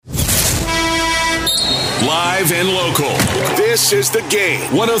Live and local. This is The Game.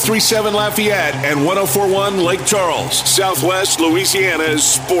 103.7 Lafayette and 104.1 Lake Charles, Southwest Louisiana's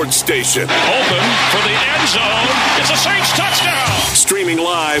sports station. Open for the end zone. It's a Saints touchdown. Streaming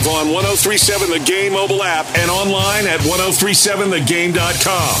live on 103.7 The Game mobile app and online at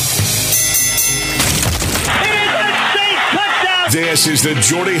 1037thegame.com. This is the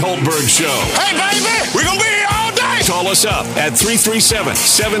Jordy Hultberg Show. Hey, baby, we're going to be here all day. Call us up at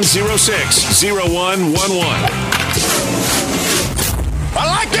 337-706-0111. I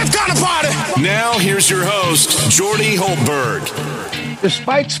like this kind of party. Now, here's your host, Jordy Hultberg.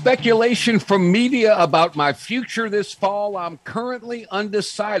 Despite speculation from media about my future this fall, I'm currently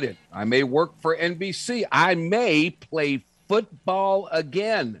undecided. I may work for NBC. I may play football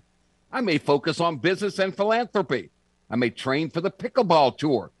again. I may focus on business and philanthropy. I may train for the pickleball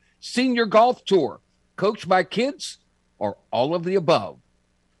tour, senior golf tour, coach my kids, or all of the above.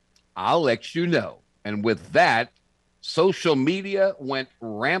 I'll let you know. And with that, social media went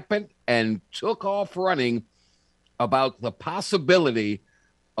rampant and took off running about the possibility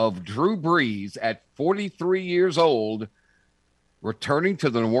of Drew Brees at 43 years old returning to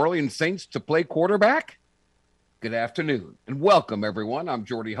the New Orleans Saints to play quarterback. Good afternoon and welcome, everyone. I'm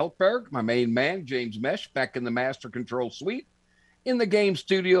Jordy Hultberg, my main man, James Mesh, back in the Master Control Suite in the Game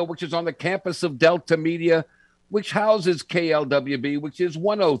Studio, which is on the campus of Delta Media, which houses KLWB, which is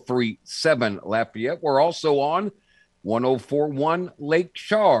 103.7 Lafayette. We're also on 104.1 Lake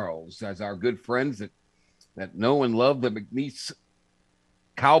Charles, as our good friends that know and love the McNeese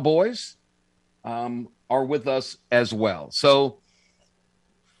Cowboys are with us as well. So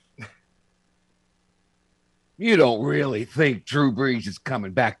you don't really think Drew Brees is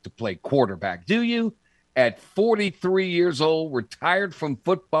coming back to play quarterback, do you? At 43 years old, retired from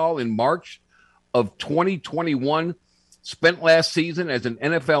football in March of 2021, spent last season as an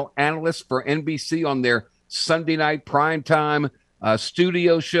NFL analyst for NBC on their Sunday night primetime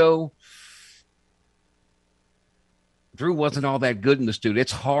studio show. Drew wasn't all that good in the studio.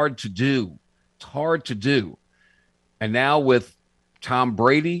 It's hard to do. It's hard to do. And now with Tom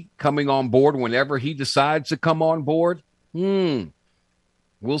Brady coming on board whenever he decides to come on board, we'll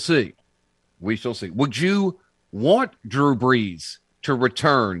see. We shall see. Would you want Drew Brees to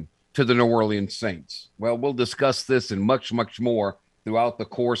return to the New Orleans Saints? Well, we'll discuss this and much, much more throughout the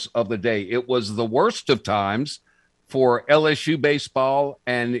course of the day. It was the worst of times for LSU baseball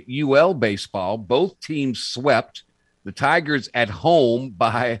and UL baseball. Both teams swept the Tigers at home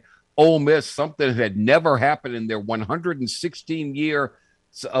by Ole Miss, something that had never happened in their 116 years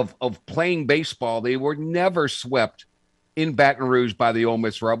of playing baseball. They were never swept in Baton Rouge by the Ole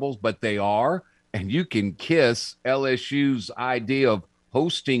Miss Rebels, but they are, and you can kiss LSU's idea of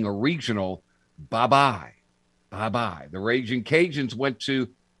hosting a regional bye-bye. Bye-bye. The Raging Cajuns went to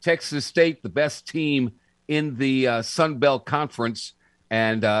Texas State, the best team in the Sun Belt Conference,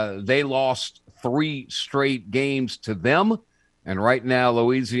 and they lost 3 straight games to them. And right now,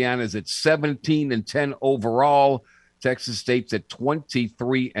 Louisiana is at 17-10 overall. Texas State's at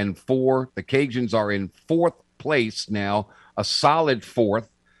 23-4. The Cajuns are in 4th place now, a solid 4th,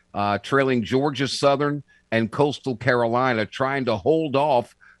 trailing Georgia Southern and Coastal Carolina, trying to hold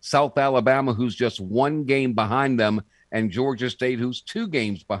off South Alabama, who's just 1 game behind them, and Georgia State, who's 2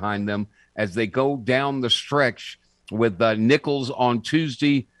 games behind them, as they go down the stretch with Nichols on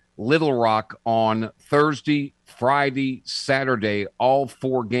Tuesday, Little Rock on Thursday, Friday, Saturday, all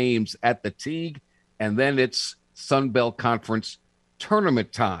 4 games at the Teague, and then it's Sun Belt Conference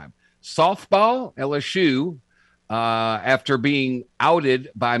tournament time. Softball, LSU, after being outed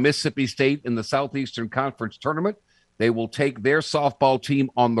by Mississippi State in the Southeastern Conference tournament, they will take their softball team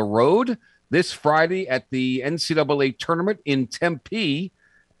on the road this Friday at the NCAA tournament in Tempe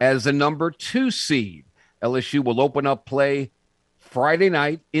as the number 2 seed. LSU will open up play Friday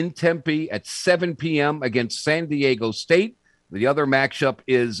night in Tempe at 7 p.m. against San Diego State. The other matchup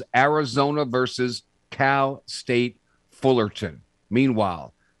is Arizona versus Cal State Fullerton.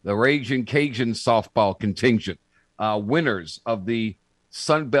 Meanwhile, the Raging Cajun softball contingent, winners of the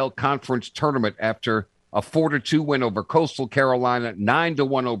Sun Belt Conference tournament after a 4-2 win over Coastal Carolina,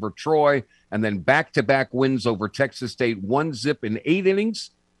 9-1 over Troy, and then back-to-back wins over Texas State, 1-zip in 8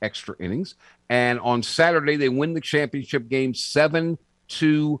 innings, extra innings. And on Saturday, they win the championship game 7-1.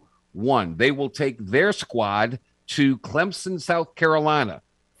 They will take their squad to Clemson, South Carolina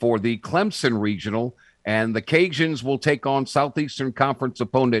for the Clemson Regional, and the Cajuns will take on Southeastern Conference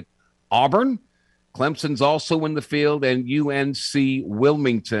opponent Auburn. Clemson's also in the field, and UNC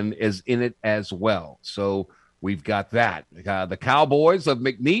Wilmington is in it as well. So we've got that. The Cowboys of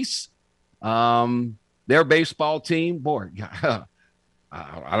McNeese, their baseball team, boy,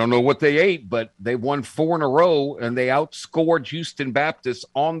 I don't know what they ate, but they won 4 in a row, and they outscored Houston Baptist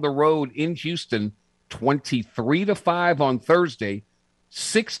on the road in Houston 23-5 on Thursday,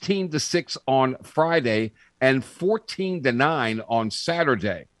 16-6 on Friday, and 14-9 on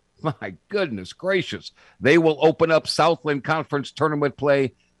Saturday. My goodness gracious. They will open up Southland Conference tournament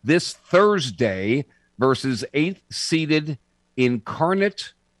play this Thursday versus 8th-seeded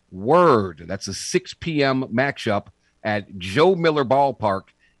Incarnate Word. That's a 6 p.m. matchup at Joe Miller Ballpark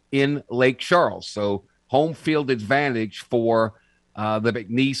in Lake Charles. So home field advantage for the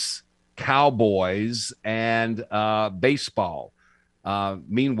McNeese Cowboys and baseball.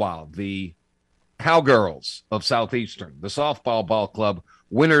 Meanwhile, the Cowgirls of Southeastern, the softball ball club,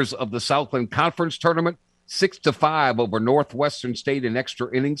 winners of the Southland Conference tournament, 6-5 over Northwestern State in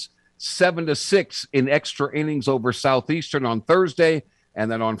extra innings, 7-6 in extra innings over Southeastern on Thursday.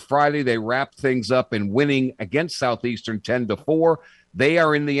 And then on Friday, they wrapped things up in winning against Southeastern 10-4. They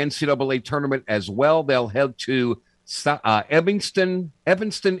are in the NCAA tournament as well. They'll head to Evanston,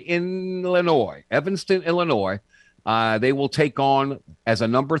 Illinois. They will take on, as a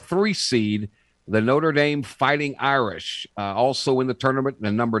number 3 seed, the Notre Dame Fighting Irish, also in the tournament,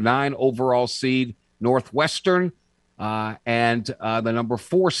 the number 9 overall seed, Northwestern, and the number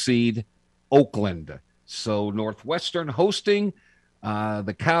 4 seed, Oakland. So Northwestern hosting.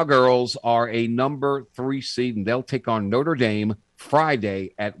 The Cowgirls are a number 3 seed, and they'll take on Notre Dame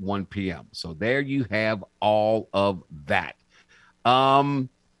Friday at 1 p.m. So there you have all of that. In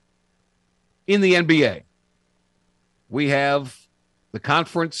the NBA, we have the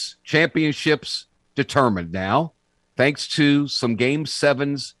conference championships determined now, thanks to some Game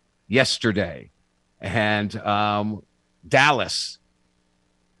 7s yesterday. And Dallas,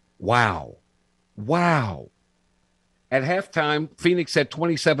 wow. At halftime, Phoenix had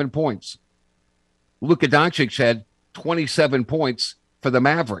 27 points. Luka Doncic had 27 points for the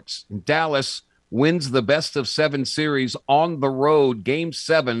Mavericks. And Dallas wins the best-of-7 series on the road, Game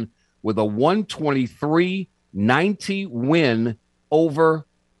 7, with a 123-90 win over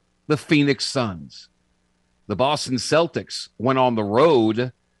the Phoenix Suns. The Boston Celtics went on the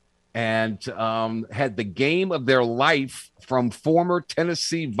road and had the game of their life from former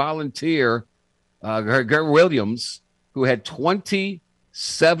Tennessee Volunteer Greg Williams, who had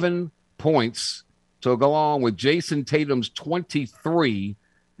 27 points to go along with Jason Tatum's 23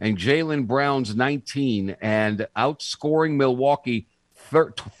 and Jaylen Brown's 19, and outscoring Milwaukee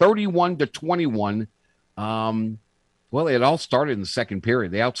 31-21. Well, it all started in the second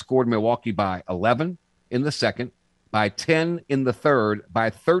period. They outscored Milwaukee by 11 in the second, by 10 in the third, by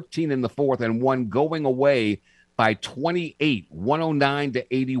 13 in the fourth, and one going away by 28,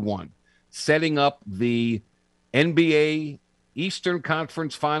 109-81, setting up the NBA Eastern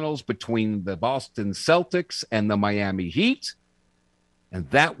Conference Finals between the Boston Celtics and the Miami Heat.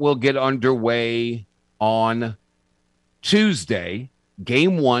 And that will get underway on Tuesday,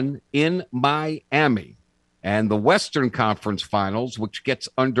 Game 1 in Miami. And the Western Conference Finals, which gets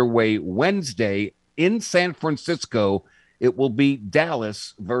underway Wednesday in San Francisco, it will be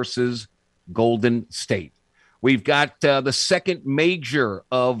Dallas versus Golden State. We've got the second major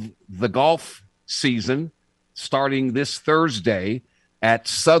of the golf season starting this Thursday at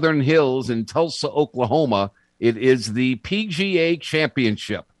Southern Hills in Tulsa, Oklahoma. It is the PGA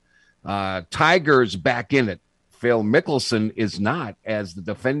Championship. Tiger's back in it. Phil Mickelson is not, as the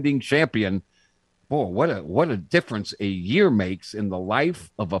defending champion. Boy, what a difference a year makes in the life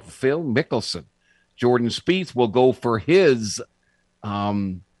of a Phil Mickelson. Jordan Spieth will go for his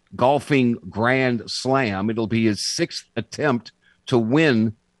golfing Grand Slam. It'll be his 6th attempt to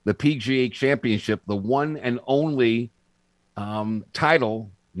win the PGA Championship, the one and only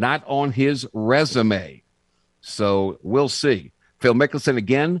title not on his resume. So we'll see. Phil Mickelson,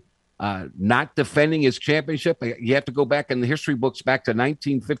 again, not defending his championship. You have to go back in the history books back to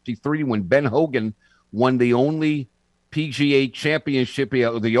 1953 when Ben Hogan won the only PGA championship,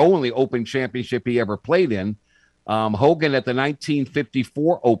 the only Open championship he ever played in. Hogan at the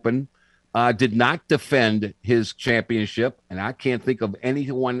 1954 Open did not defend his championship, and I can't think of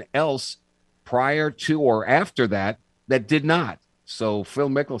anyone else prior to or after that did not. So Phil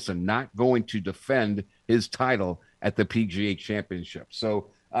Mickelson not going to defend his title at the PGA Championship. So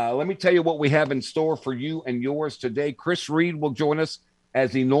let me tell you what we have in store for you and yours today. Chris Reed will join us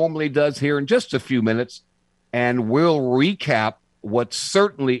as he normally does here in just a few minutes, and we'll recap what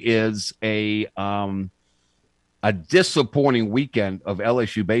certainly is a disappointing weekend of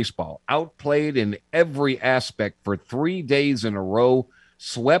LSU baseball. Outplayed in every aspect for 3 days in a row,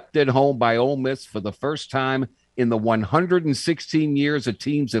 swept at home by Ole Miss for the first time in the 116 years the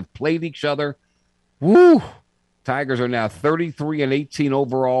teams have played each other. Woo! Tigers are now 33-18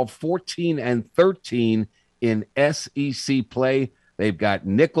 overall, 14-13 in SEC play. They've got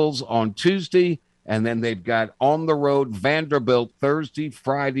Nicholls on Tuesday, and then they've got on the road Vanderbilt Thursday,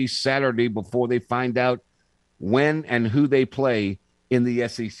 Friday, Saturday before they find out when and who they play in the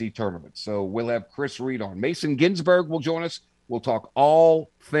SEC tournament. So we'll have Chris Reed on. Mason Ginsberg will join us. We'll talk all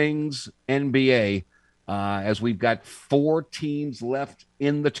things NBA as we've got 4 teams left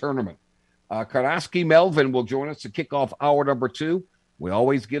in the tournament. Karofsky Melvin will join us to kick off hour number 2. We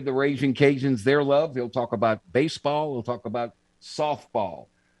always give the Raging Cajuns their love. He'll talk about baseball. He'll talk about softball.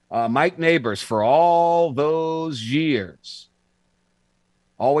 Mike Neighbors, for all those years,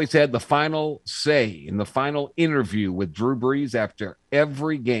 always had the final say in the final interview with Drew Brees after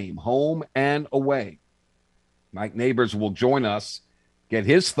every game, home and away. Mike Neighbors will join us, get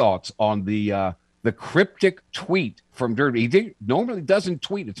his thoughts on the cryptic tweet from Drew. He normally doesn't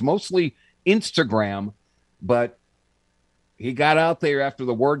tweet. It's mostly Instagram, but he got out there after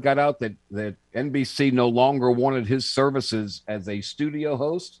the word got out that NBC no longer wanted his services as a studio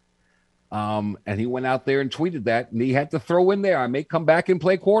host. And he went out there and tweeted that, and he had to throw in there, I may come back and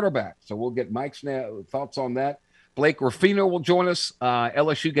play quarterback. So we'll get Mike's thoughts on that. Blake Ruffino will join us.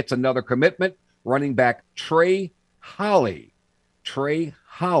 LSU gets another commitment. Running back Trey Holly.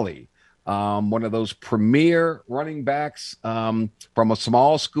 One of those premier running backs from a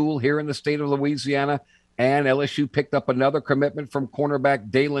small school here in the state of Louisiana. And LSU picked up another commitment from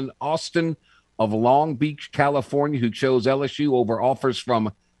cornerback Dalen Austin of Long Beach, California, who chose LSU over offers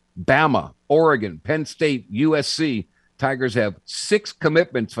from Bama, Oregon, Penn State, USC. Tigers have 6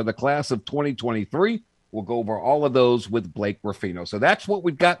 commitments for the class of 2023. We'll go over all of those with Blake Ruffino. So that's what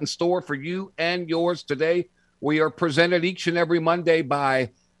we've got in store for you and yours today. We are presented each and every Monday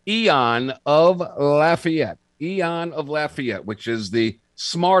by Eon of Lafayette. Eon of Lafayette, which is the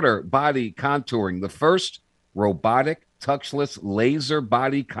smarter body contouring, the first robotic touchless laser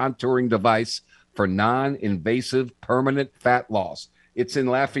body contouring device for non-invasive permanent fat loss. It's in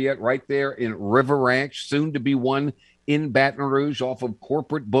Lafayette right there in River Ranch, soon to be one in Baton Rouge off of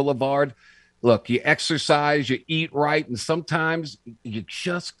Corporate Boulevard. Look, you exercise, you eat right, and sometimes you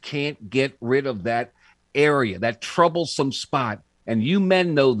just can't get rid of that area, that troublesome spot. And you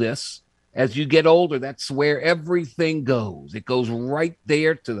men know this. As you get older, that's where everything goes. It goes right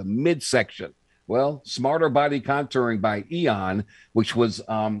there to the midsection. Well, Smarter Body Contouring by Eon, which was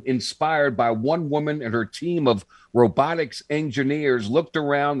inspired by one woman and her team of robotics engineers, looked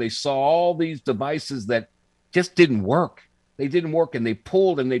around. They saw all these devices that just didn't work. They didn't work, and they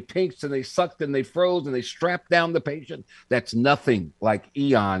pulled and they pinched and they sucked and they froze and they strapped down the patient. That's nothing like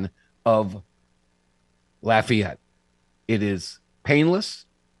Eon of Lafayette. It is painless,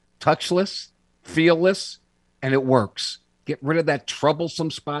 touchless, feelless, and it works. Get rid of that troublesome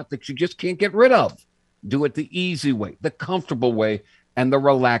spot that you just can't get rid of. Do it the easy way, the comfortable way, and the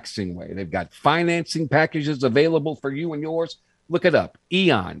relaxing way. They've got financing packages available for you and yours. Look it up.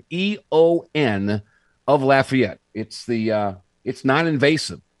 Eon, E-O-N of Lafayette. It's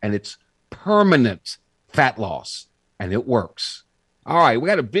non-invasive, and it's permanent fat loss, and it works. All right, we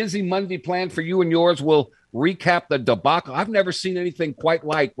got a busy Monday planned for you and yours. We'll recap the debacle. I've never seen anything quite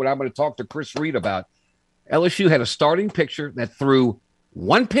like what I'm going to talk to Chris Reed about. LSU had a starting pitcher that threw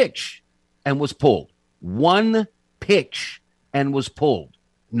one pitch and was pulled. One pitch and was pulled.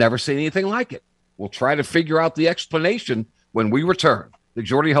 Never seen anything like it. We'll try to figure out the explanation when we return. The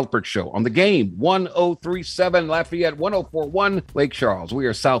Jordy Hultberg Show on the Game, 1037 Lafayette, 1041 Lake Charles. We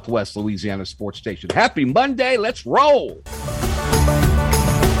are Southwest Louisiana Sports Station. Happy Monday. Let's roll.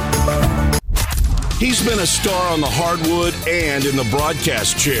 He's been a star on the hardwood and in the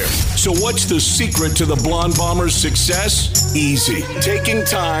broadcast chair. So what's the secret to the Blonde Bomber's success? Easy. Taking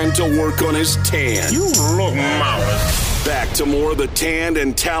time to work on his tan. You look marvelous. Back to more of the tanned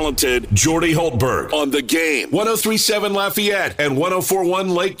and talented Jordy Hultberg on the Game. 1037 Lafayette and 1041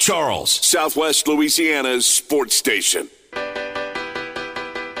 Lake Charles, Southwest Louisiana's sports station.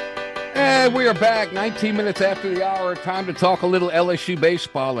 And we are back 19 minutes after the hour. Time to talk a little LSU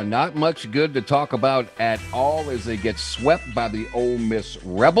baseball, and not much good to talk about at all as they get swept by the Ole Miss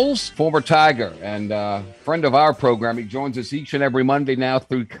Rebels. Former Tiger and friend of our program. He joins us each and every Monday now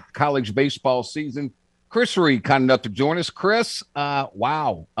through college baseball season. Chris Reed, kind enough to join us. Chris,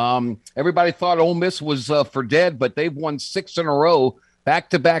 wow. Everybody thought Ole Miss was for dead, but they've won 6 in a row,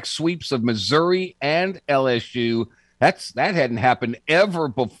 back-to-back sweeps of Missouri and LSU. That hadn't happened ever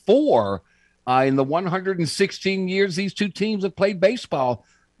before in the 116 years these two teams have played baseball.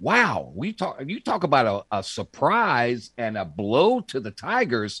 Wow. You talk about a surprise and a blow to the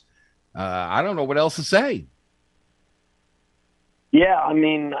Tigers. I don't know what else to say. Yeah, I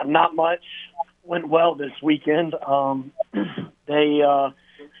mean, not much. went well this weekend. They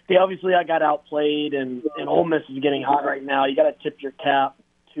obviously I got outplayed, and Ole Miss is getting hot right now. You got to tip your cap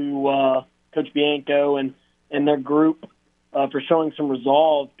to Coach Bianco and their group for showing some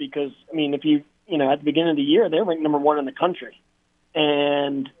resolve. Because I mean, if you at the beginning of the year they were ranked number 1 in the country,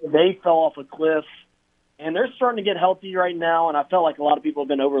 and they fell off a cliff. And they're starting to get healthy right now, and I felt like a lot of people have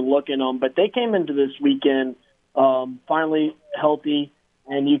been overlooking them. But they came into this weekend finally healthy,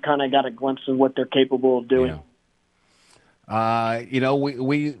 and you kind of got a glimpse of what they're capable of doing. Yeah.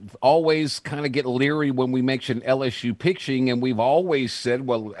 We always kind of get leery when we mention LSU pitching, and we've always said,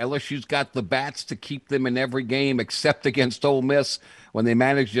 well, LSU's got the bats to keep them in every game except against Ole Miss when they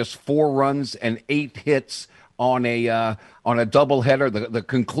managed just 4 runs and 8 hits on a doubleheader. The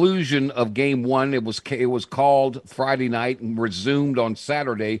conclusion of game 1, it was called Friday night and resumed on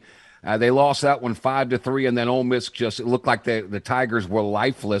Saturday. They lost that one 5-3, and then Ole Miss it looked like the Tigers were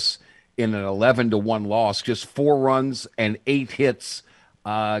lifeless in an 11-1 loss. Just 4 runs and 8 hits.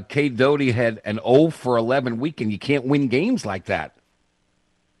 Cade Doughty had an 0 for 11 weekend. You can't win games like that.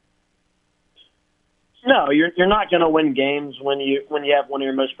 No, you're not going to win games when you have one of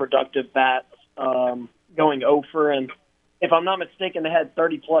your most productive bats going over. And if I'm not mistaken, they had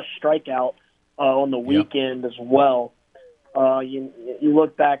 30-plus strikeouts on the weekend as well. You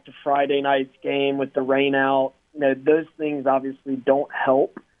look back to Friday night's game with the rain out. Those things obviously don't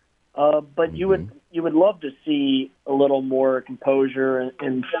help. But you would love to see a little more composure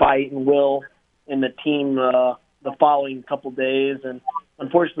and fight and will in the team the following couple days. And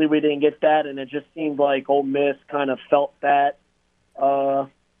unfortunately, we didn't get that, and it just seemed like Ole Miss kind of felt that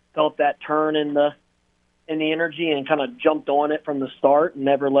turn in the energy and kind of jumped on it from the start and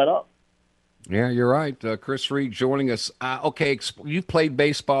never let up. Yeah, you're right. Chris Reed joining us. Okay, you played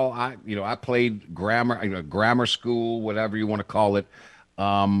baseball. I played grammar school, whatever you want to call it,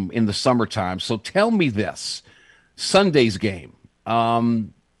 in the summertime. So tell me this: Sunday's game.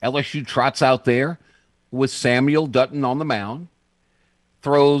 LSU trots out there with Samuel Dutton on the mound,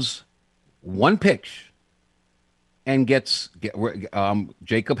 throws 1 pitch, and gets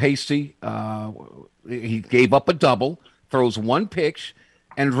Jacob Hasty. He gave up a double, throws 1 pitch,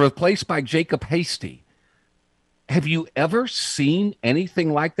 and replaced by Jacob Hasty. Have you ever seen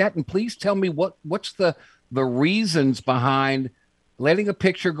anything like that? And please tell me what's the reasons behind letting a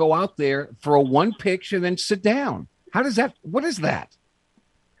pitcher go out there, throw 1 pitch, and then sit down. What is that?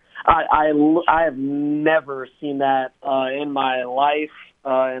 I have never seen that in my life,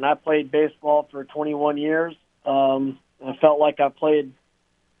 and I played baseball for 21 years. I felt like I played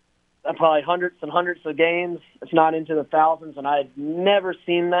probably hundreds and hundreds of games, if not into the thousands, and I had never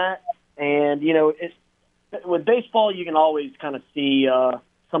seen that. And, with baseball, you can always kind of see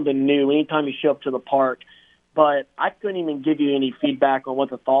something new anytime you show up to the park. But I couldn't even give you any feedback on what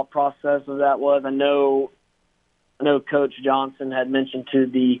the thought process of that was. I know Coach Johnson had mentioned to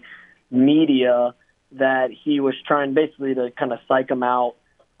the media that he was trying basically to kind of psych him out.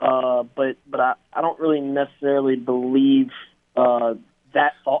 But I don't really necessarily believe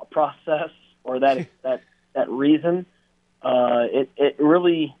that thought process or that reason. It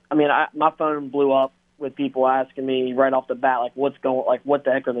really, my phone blew up with people asking me right off the bat, what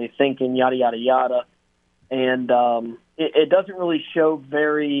the heck are they thinking, yada, yada, yada. And it doesn't really show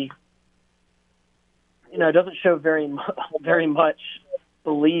very much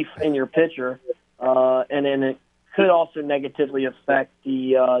belief in your pitcher. And then it could also negatively affect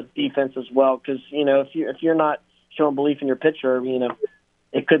the defense as well. Cause if you're not showing belief in your pitcher,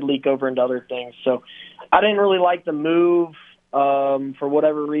 it could leak over into other things. So I didn't really like the move for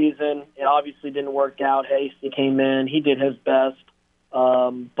whatever reason. It obviously didn't work out. Hasty came in. He did his best.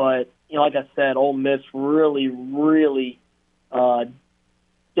 But, like I said, Ole Miss really, really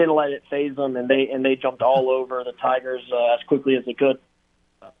didn't let it faze them, and they jumped all over the Tigers as quickly as they could.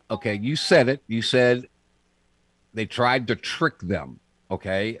 Okay, you said it. You said they tried to trick them,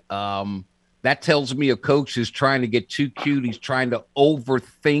 okay? That tells me a coach is trying to get too cute. He's trying to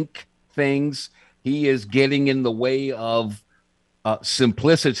overthink things. He is getting in the way of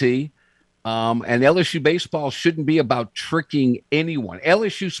simplicity. And LSU baseball shouldn't be about tricking anyone.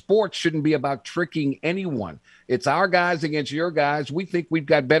 LSU sports shouldn't be about tricking anyone. It's our guys against your guys. We think we've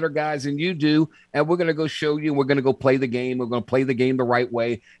got better guys than you do, and we're going to go show you. We're going to go play the game. We're going to play the game the right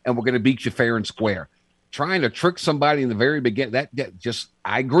way, and we're going to beat you fair and square. Trying to trick somebody in the very beginning, that just,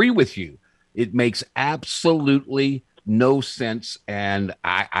 I agree with you. It makes absolutely no sense, and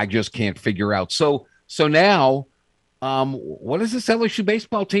I just can't figure out. So now, what is this LSU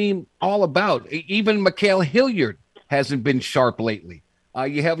baseball team all about? Even Mikael Hilliard hasn't been sharp lately.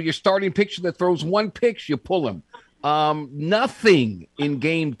 You have your starting pitcher that throws 1 pitch, you pull him. Nothing in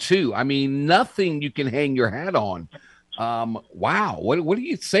game 2. I mean, nothing you can hang your hat on. Wow. What do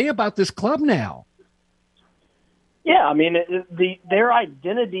you say about this club now? Yeah, I mean, their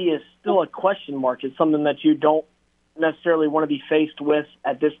identity is still a question mark. It's something that you don't necessarily want to be faced with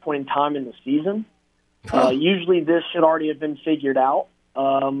at this point in time in the season. Usually this should already have been figured out.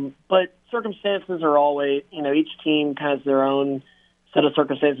 But circumstances are always, each team has their own set of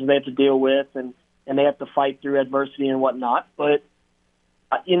circumstances they have to deal with, and they have to fight through adversity and whatnot. But,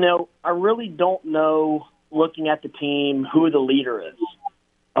 I really don't know, looking at the team, who the leader is.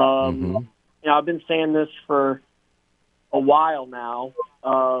 I've been saying this for a while now.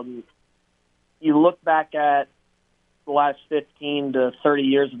 You look back at the last 15 to 30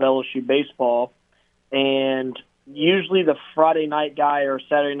 years of LSU baseball, and usually the Friday night guy or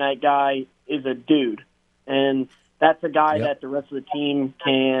Saturday night guy is a dude. And that's a guy that the rest of the team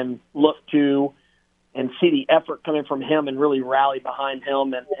can look to and see the effort coming from him and really rally behind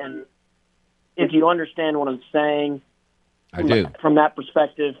him. And if you understand what I'm saying, I do. From that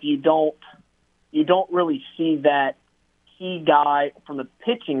perspective, you don't really see that key guy from the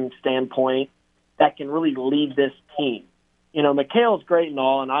pitching standpoint that can really lead this team. McHale's great and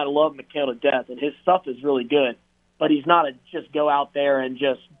all, and I love McHale to death, and his stuff is really good, but he's not just go out there and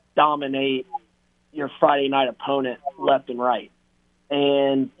just dominate your Friday night opponent left and right.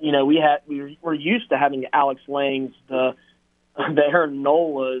 And, we're used to having Alex Langs, the Aaron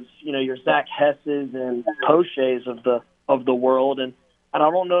Nolas, your Zach Hesses and Poches of the world. And I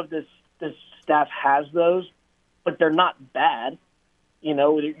don't know if this staff has those, but they're not bad.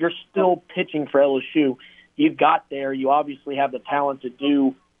 You're still pitching for LSU. You got there. You obviously have the talent to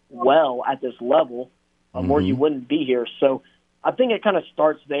do well at this level, or you wouldn't be here. So I think it kind of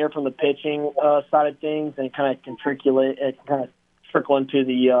starts there from the pitching side of things, and kind of trickle into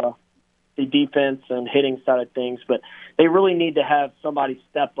the defense and hitting side of things. But they really need to have somebody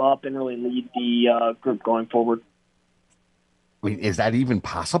step up and really lead the group going forward. I mean, is that even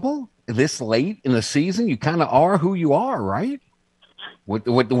possible this late in the season? You kind of are who you are, right?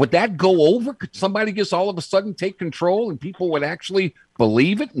 Would that go over? Could somebody just all of a sudden take control and people would actually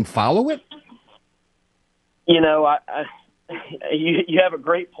believe it and follow it? You have a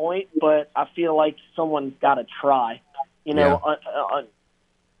great point, but I feel like someone's got to try.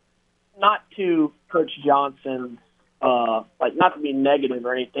 Not to Coach Johnson, not to be negative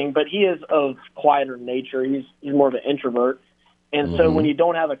or anything, but he is of quieter nature. He's more of an introvert. And so when you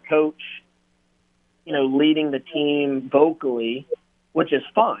don't have a coach, leading the team vocally, which is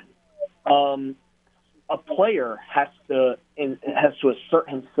fine, a player has to assert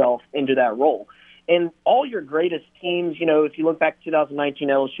himself into that role. And all your greatest teams, if you look back to 2019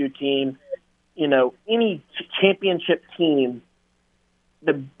 LSU team, any championship team,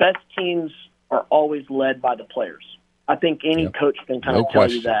 the best teams are always led by the players. I think any coach can kind of tell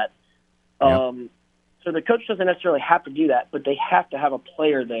you that. So the coach doesn't necessarily have to do that, but they have to have a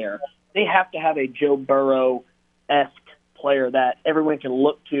player there. They have to have a Joe Burrow-esque player that everyone can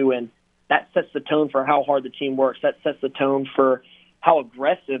look to, and that sets the tone for how hard the team works. That sets the tone for how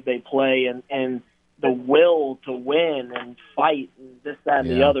aggressive they play and the will to win and fight and this, that, and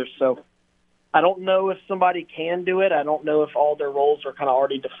the other. So I don't know if somebody can do it. I don't know if all their roles are kind of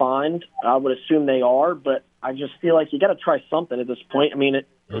already defined. I would assume they are, but I just feel like you got to try something at this point. I mean,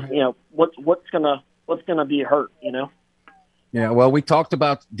 what's gonna be hurt, Yeah, well, we talked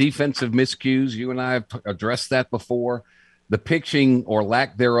about defensive miscues. You and I have addressed that before. The pitching or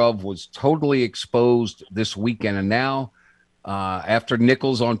lack thereof was totally exposed this weekend. And now, after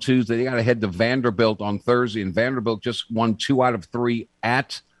Nichols on Tuesday, they got to head to Vanderbilt on Thursday. And Vanderbilt just won 2 out of 3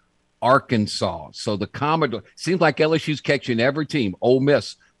 at Arkansas. So the Commodore seems like LSU's catching every team. Ole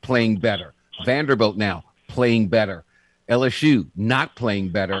Miss playing better. Vanderbilt now playing better. LSU not playing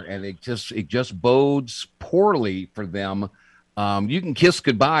better, and it just bodes poorly for them. You can kiss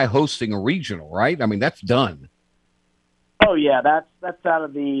goodbye hosting a regional, right? I mean, that's done. Oh yeah, that's out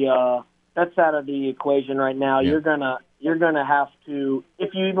of the equation right now. Yeah. You're gonna have to,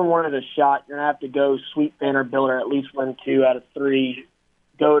 if you even wanted a shot, you're gonna have to go sweep Vanderbilt or at least win 2 out of 3.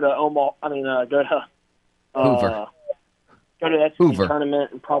 Go to Hoover. Go to that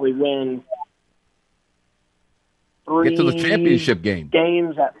tournament and probably win 3 get to the championship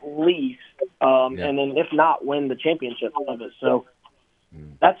games at least, and then if not, win the championship of it. So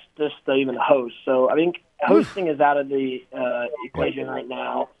that's just even host. So I think hosting is out of the equation right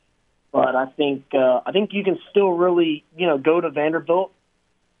now. But I think you can still really go to Vanderbilt,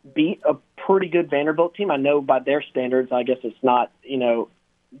 beat a pretty good Vanderbilt team. I know by their standards, I guess it's not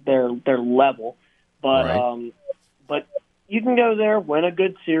their level, but but you can go there, win a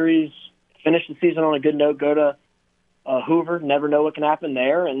good series, finish the season on a good note, go to Hoover. Never know what can happen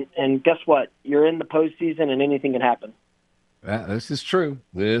there. And guess what? You're in the postseason, and anything can happen. This is true.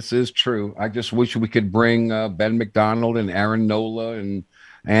 This is true. I just wish we could bring Ben McDonald and Aaron Nola and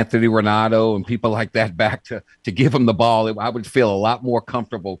Anthony Renato and people like that back to give them the ball. I would feel a lot more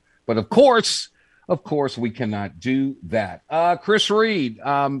comfortable. But of course, we cannot do that. Chris Reed,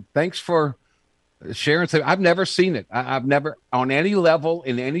 thanks for sharing. I've never seen it. I've never, on any level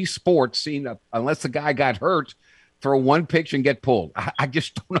in any sport, seen unless the guy got hurt, throw one pitch and get pulled. I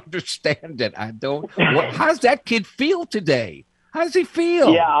just don't understand it. I don't. How's that kid feel today? How does he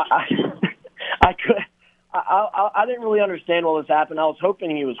feel? Yeah, I didn't really understand what was happening. I was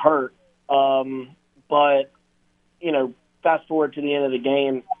hoping he was hurt, but fast forward to the end of the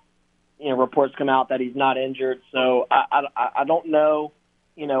game, reports come out that he's not injured. So I don't know.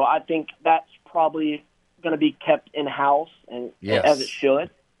 I think that's probably going to be kept in house and as it should.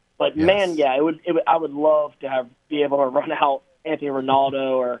 But man, yeah, it would. I would love to be able to run out Anthony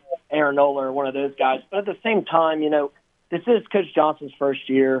Ronaldo or Aaron Nola or one of those guys. But at the same time, this is Coach Johnson's first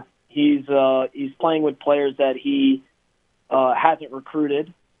year. He's playing with players that he hasn't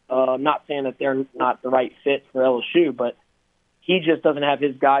recruited. I'm not saying that they're not the right fit for LSU, but he just doesn't have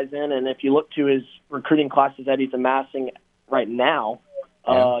his guys in. And if you look to his recruiting classes that he's amassing right now,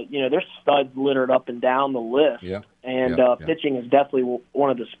 there's studs littered up and down the list. Yeah. And pitching is definitely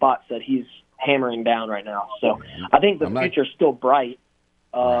one of the spots that he's hammering down right now. So I think the future's still bright.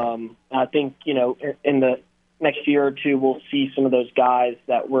 I think, in the next year or two, we'll see some of those guys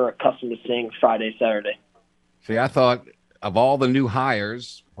that we're accustomed to seeing Friday, Saturday. See, I thought of all the new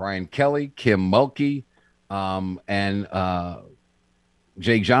hires, Brian Kelly, Kim Mulkey, and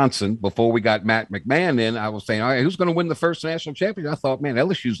Jay Johnson, before we got Matt McMahon in, I was saying, all right, who's going to win the first national championship? I thought, man,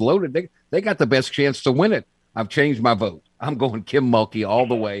 LSU's loaded. They got the best chance to win it. I've changed my vote. I'm going Kim Mulkey all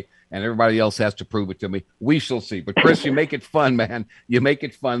the way, and everybody else has to prove it to me. We shall see. But, Chris, you make it fun, man. You make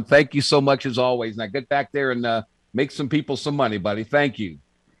it fun. Thank you so much, as always. Now get back there and make some people some money, buddy. Thank you.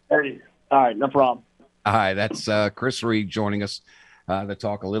 All right, no problem. All right, that's Chris Reed joining us to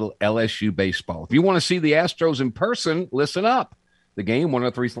talk a little LSU baseball. If you want to see the Astros in person, listen up. The Game,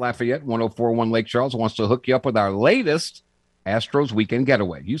 103 Lafayette, 104.1 Lake Charles, wants to hook you up with our latest Astros weekend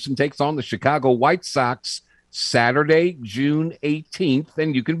getaway. Houston takes on the Chicago White Sox Saturday, June 18th,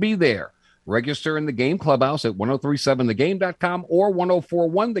 and you can be there. Register in the Game Clubhouse at 1037thegame.com or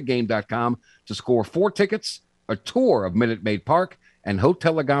 1041thegame.com to score 4 tickets, a tour of Minute Maid Park, and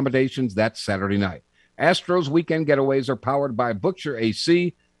hotel accommodations that Saturday night. Astros weekend getaways are powered by Butcher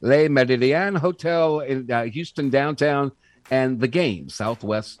AC, Le Méridien Hotel in Houston downtown, and The Game,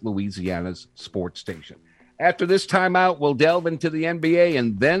 Southwest Louisiana's sports station. After this timeout, we'll delve into the NBA,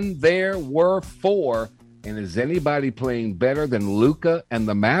 and then there were 4. And is anybody playing better than Luka and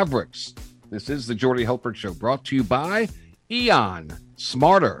the Mavericks? This is the Jordy Hultberg Show, brought to you by Eon,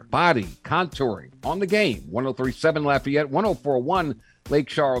 smarter body contouring on The Game. 103.7 Lafayette, 104.1 Lake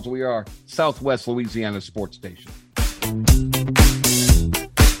Charles. We are Southwest Louisiana sports station.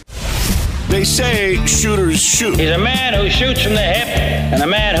 They say shooters shoot. He's a man who shoots from the hip and a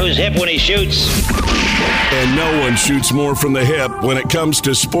man who's hip when he shoots. And no one shoots more from the hip when it comes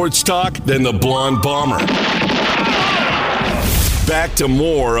to sports talk than the Blonde Bomber. Back to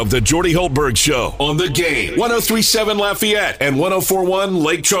more of the Jordy Hultberg Show on The Game. 103.7 Lafayette and 104.1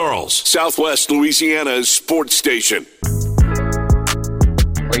 Lake Charles, Southwest Louisiana's sports station.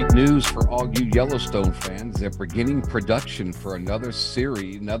 Great news for all you Yellowstone fans. They're beginning production for another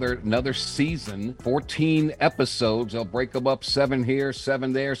series, another season, 14 episodes. They'll break them up, 7 here,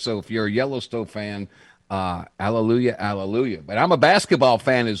 7 there. So if you're a Yellowstone fan, hallelujah, hallelujah. But I'm a basketball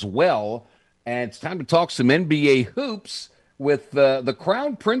fan as well, and it's time to talk some NBA hoops with the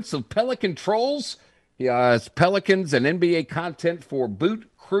Crown Prince of Pelican Trolls. He has Pelicans and NBA content for Boot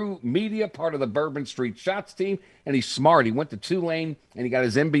Crew Media, part of the Bourbon Street Shots team, and he's smart. He went to Tulane, and he got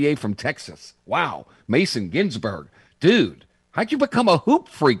his MBA from Texas. Wow, Mason Ginsberg. Dude, how'd you become a hoop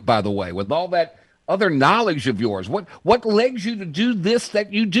freak, by the way, with all that other knowledge of yours? What led you to do this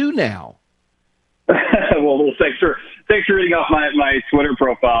that you do now? well, thanks for reading off my Twitter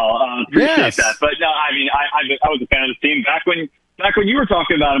profile. Appreciate that. But no, I mean, I was a fan of the team back when you were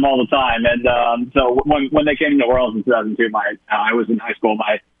talking about them all the time. And so when they came to New Orleans in 2002, I was in high school.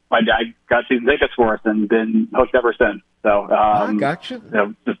 My dad got season tickets for us and been hooked ever since. So I gotcha.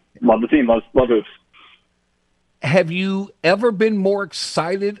 Just love the team. Love hoops. Have you ever been more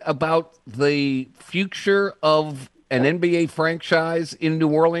excited about the future of an NBA franchise in New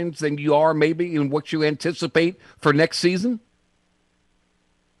Orleans than you are maybe in what you anticipate for next season?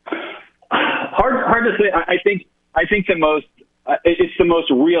 Hard to say. I think the most it's the most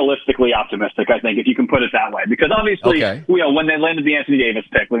realistically optimistic, I think, if you can put it that way. Because obviously, when they landed the Anthony Davis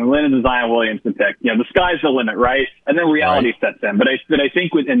pick, when they landed the Zion Williamson pick, the sky's the limit, right? And then reality sets in. But I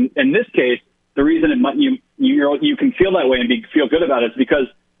think in this case, the reason you can feel that way and feel good about it is because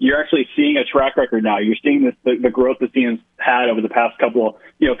you're actually seeing a track record now. You're seeing the growth the team's had over the past couple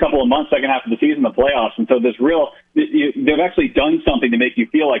of months, second half of the season, the playoffs. And so they've actually done something to make you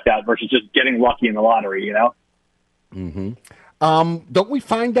feel like that versus just getting lucky in the lottery, Mm-hmm. Don't we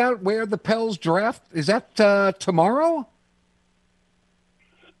find out where the Pels draft? Is that tomorrow?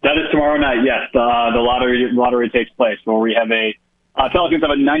 That is tomorrow night, yes. The lottery takes place where we have Pelicans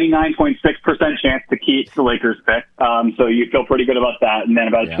have a 99.6% chance to keep the Lakers pick. So you feel pretty good about that. And then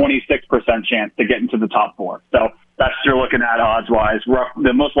about a 26% chance to get into the top 4. So that's what you're looking at odds-wise.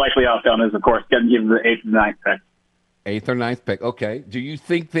 The most likely outcome is, of course, getting you the 8th and 9th pick. 8th or 9th pick. Okay. Do you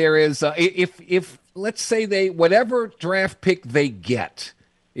think there is, if let's say whatever draft pick they get,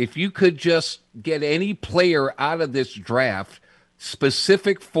 if you could just get any player out of this draft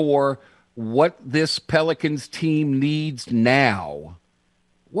specific for what this Pelicans team needs now,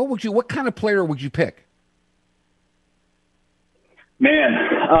 what kind of player would you pick? Man,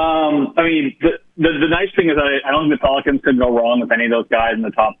 I mean, the nice thing is I don't think the Pelicans could go wrong with any of those guys in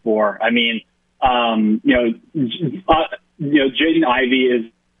the top 4. I mean, Jaden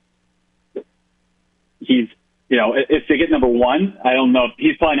Ivey if they get number 1, I don't know if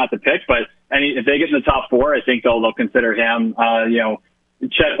he's probably not the pick, but if they get in the top 4, I think they'll consider him.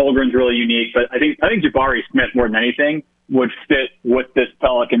 Chet Holmgren's really unique, but I think Jabari Smith more than anything would fit what this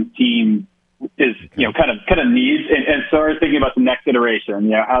Pelicans team is, kind of needs, and start thinking about the next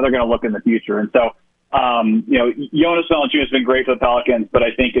iteration, how they're going to look in the future. And so, Jonas Valanciunas has been great for the Pelicans, but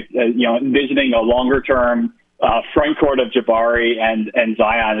I think envisioning a longer term front court of Jabari and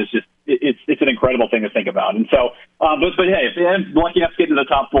Zion is just it's an incredible thing to think about. And so, but hey, if they're lucky enough to get into the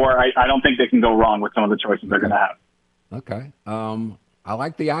top 4, I don't think they can go wrong with some of the choices they're going to have. Okay. I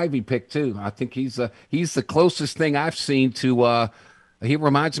like the Ivy pick too. I think he's the closest thing I've seen to. He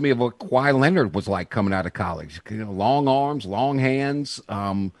reminds me of what Kawhi Leonard was like coming out of college. Long arms, long hands,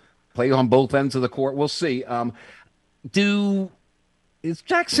 play on both ends of the court. We'll see. Is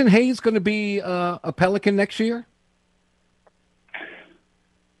Jackson Hayes going to be a Pelican next year?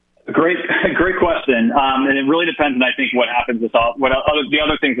 Great question. And it really depends on, I think, what happens the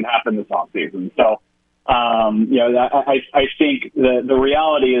other things that happen this offseason. So, I think the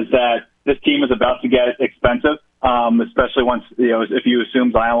reality is that this team is about to get expensive, especially once, if you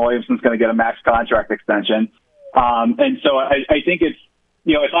assume Zion Williamson's going to get a max contract extension. And so I think it's,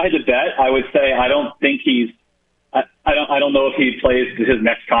 if I had to bet, I would say I don't think I don't know if he plays his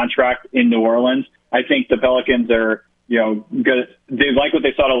next contract in New Orleans. I think the Pelicans are, good. They like what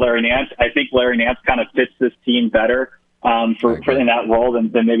they saw to Larry Nance. I think Larry Nance kind of fits this team better for in that role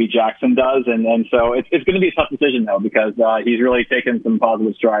than maybe Jackson does. And so it's going to be a tough decision, though, because he's really taken some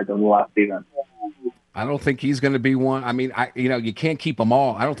positive strides over the last season. I don't think he's going to be one. I mean, you can't keep them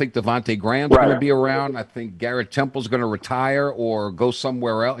all. I don't think Devontae Graham's going to be around. I think Garrett Temple's going to retire or go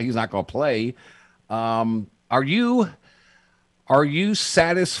somewhere else. He's not going to play. Are you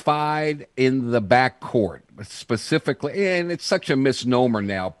satisfied in the backcourt specifically? And it's such a misnomer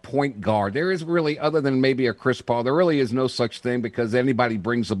now, point guard. There is really, other than maybe a Chris Paul, there really is no such thing because anybody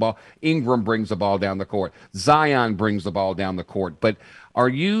brings the ball. Ingram brings the ball down the court. Zion brings the ball down the court. But are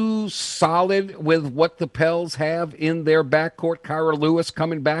you solid with what the Pels have in their backcourt? Kyra Lewis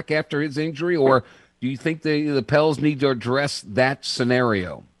coming back after his injury, or do you think the Pels need to address that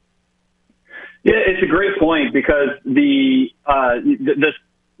scenario? Yeah, it's a great point because you're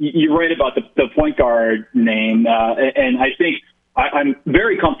right about the point guard name, and I think I'm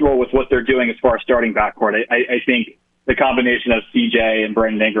very comfortable with what they're doing as far as starting backcourt. I think the combination of CJ and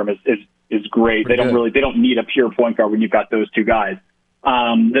Brandon Ingram is great. They don't need a pure point guard when you've got those two guys.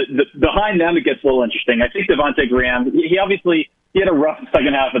 Behind them, it gets a little interesting. I think Devontae Graham, he had a rough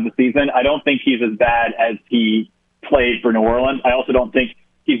second half of the season. I don't think he's as bad as he played for New Orleans. I also don't think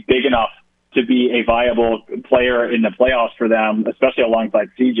he's big enough to be a viable player in the playoffs for them, especially alongside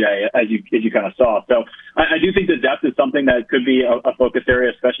CJ, as you kind of saw. So I do think the depth is something that could be a focus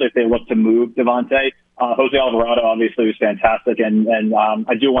area, especially if they look to move Devontae. Jose Alvarado obviously was fantastic, and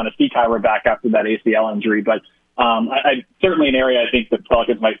I do want to see Kyra back after that ACL injury, but I certainly an area I think the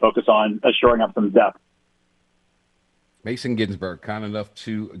Pelicans might focus on shoring up some depth. Mason Ginsberg, kind enough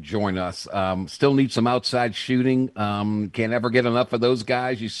to join us. Still need some outside shooting. Can't ever get enough of those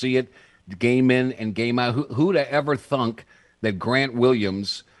guys. You see it game in and game out. Who'd ever thunk that Grant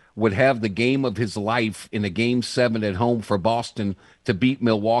Williams would have the game of his life in a Game 7 at home for Boston to beat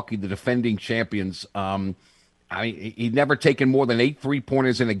Milwaukee, the defending champions? I mean, he'd never taken more than 8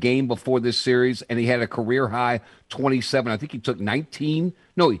 3-pointers in a game before this series, and he had a career high 27. I think he took 19.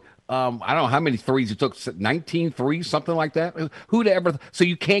 No, I don't know how many threes he took. 19 threes, something like that. Who'd ever? So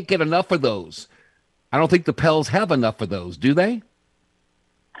you can't get enough of those. I don't think the Pels have enough of those, do they?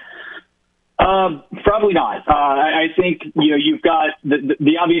 Probably not. I think you've got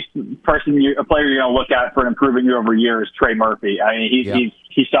the obvious person, a player you're going to look at for an improvement year over year is Trey Murphy. I mean,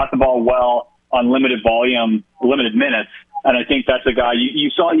 he shot the ball well on limited volume, limited minutes, and I think that's a guy you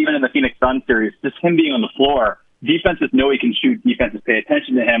saw even in the Phoenix Suns series. Just him being on the floor, defenses know he can shoot. Defenses pay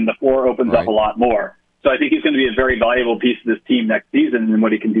attention to him. The floor opens up a lot more. So I think he's going to be a very valuable piece of this team next season and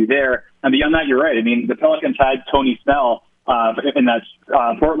what he can do there. And beyond that, you're right. I mean, the Pelicans had Tony Snell in that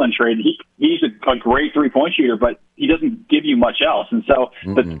Portland trade. He's a great three-point shooter, but he doesn't give you much else. And so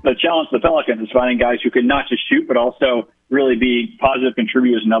the challenge for the Pelicans is finding guys who can not just shoot, but also really be positive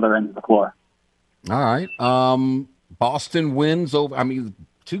contributors on other ends of the floor. All right. Boston wins over. I mean,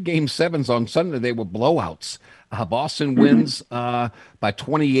 2 Game 7s on Sunday. They were blowouts. Boston wins by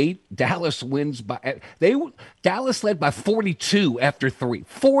 28. Dallas wins by Dallas led by 42 after 3.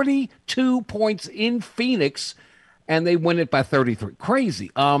 42 points in Phoenix, and they win it by 33.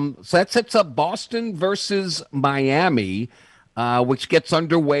 Crazy. So that sets up Boston versus Miami, which gets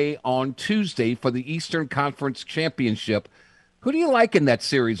underway on Tuesday for the Eastern Conference Championship. Who do you like in that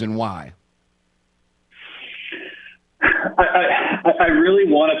series and why? I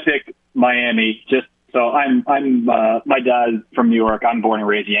really want to pick Miami. Just so I'm my dad's from New York. I'm born and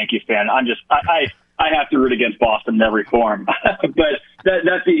raised a Yankees fan. I have to root against Boston in every form. But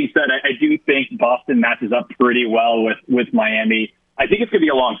that being said, I do think Boston matches up pretty well with Miami. I think it's going to be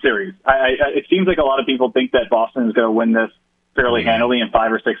a long series. It seems like a lot of people think that Boston is going to win this fairly handily in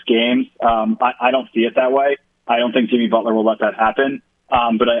 5 or 6 games. I don't see it that way. I don't think Jimmy Butler will let that happen.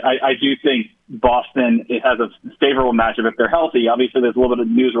 But I do think Boston has a favorable matchup if they're healthy. Obviously, there's a little bit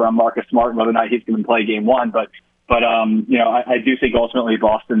of news around Marcus Smart and whether or not he's going to play Game 1. But I do think ultimately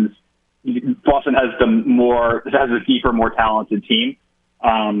Boston has a deeper, more talented team.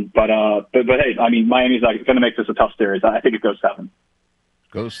 But hey, I mean, Miami's going to make this a tough series. I think it goes 7.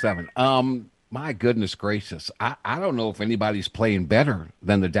 Goes 7. My goodness gracious. I don't know if anybody's playing better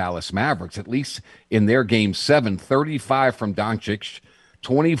than the Dallas Mavericks, at least in their Game 7, 35 from Doncic,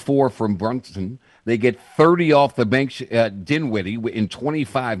 24 from Brunson. They get 30 off the bench, Dinwiddie, in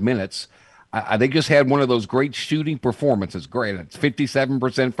 25 minutes. They just had one of those great shooting performances. Great. It's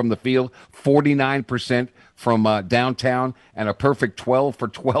 57% from the field, 49% from downtown, and a perfect 12 for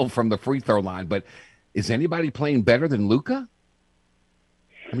 12 from the free throw line. But is anybody playing better than Luka?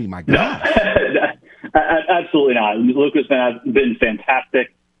 I mean, my God. Absolutely not. Luka's been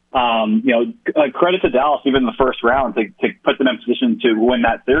fantastic. Credit to Dallas, even in the first round, to put them in position to win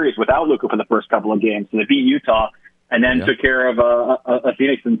that series without Luka for the first couple of games. So they beat Utah and then took care of a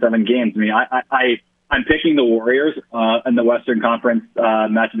Phoenix in 7 games. I mean, I'm picking the Warriors in the Western Conference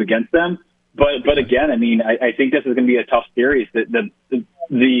matchup against them. But again, I mean, I think this is going to be a tough series. The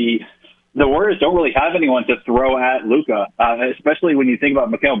Warriors don't really have anyone to throw at Luka, especially when you think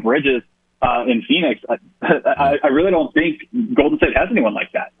about Mikal Bridges in Phoenix. I really don't think Golden State has anyone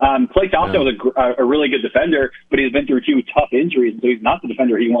like that. Klay Thompson was a really good defender, but he's been through 2 tough injuries, so he's not the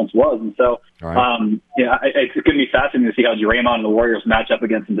defender he once was. And so, it's going to be fascinating to see how Draymond and the Warriors match up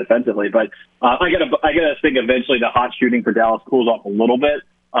against him defensively. But I gotta think eventually the hot shooting for Dallas cools off a little bit.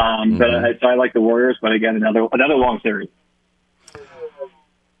 So I like the Warriors, but again, another long series.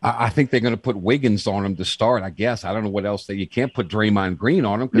 I think they're going to put Wiggins on him to start, I guess. I don't know what else. You can't put Draymond Green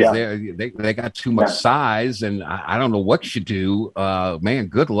on him because they got too much size, and I don't know what you do. Man,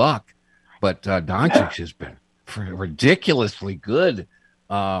 good luck. But Doncic has been ridiculously good.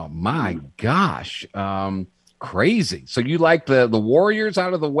 My gosh. Crazy. So you like the Warriors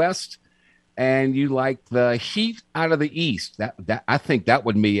out of the West, and you like the Heat out of the East. That I think that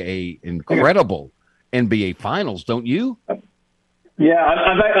would be a incredible NBA Finals, don't you? Yeah,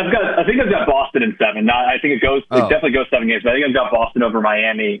 I think I've got Boston in 7. I think it definitely goes 7 games. But I think I've got Boston over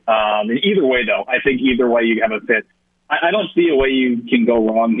Miami. Either way, though, I think either way you have a fit. I don't see a way you can go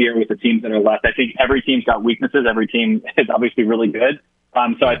wrong here with the teams that are left. I think every team's got weaknesses. Every team is obviously really good.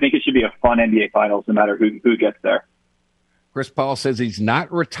 So I think it should be a fun NBA Finals no matter who gets there. Chris Paul says he's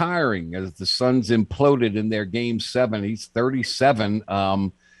not retiring as the Suns imploded in their Game 7. He's 37.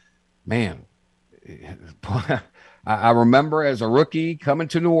 Man, I remember as a rookie coming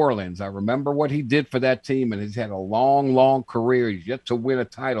to New Orleans. I remember what he did for that team, and he's had a long, long career. He's yet to win a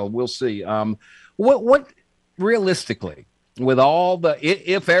title. We'll see. What realistically, with all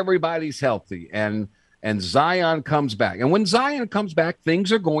if everybody's healthy and Zion comes back, and when Zion comes back,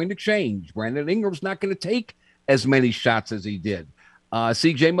 things are going to change. Brandon Ingram's not going to take as many shots as he did.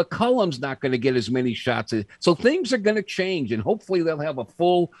 CJ McCollum's not going to get as many shots. So things are going to change, and hopefully they'll have a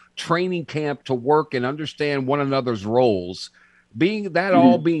full training camp to work and understand one another's roles.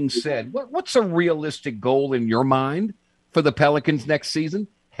 All being said, what's a realistic goal in your mind for the Pelicans next season?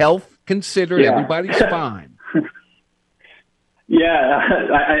 Health considered, everybody's fine. Yeah,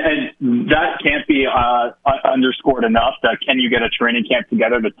 that can't be underscored enough. That can you get a training camp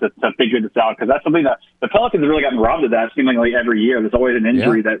together to figure this out? Because that's something that the Pelicans have really gotten robbed of that seemingly every year. There's always an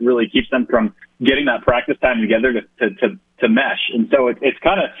injury that really keeps them from getting that practice time together to mesh. And so it's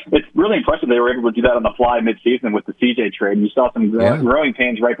really impressive they were able to do that on the fly midseason with the CJ trade. You saw some growing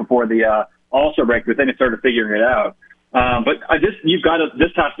pains right before the All-Star break, but then it started figuring it out. But this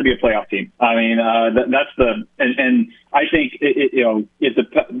has to be a playoff team. I mean, and I think, if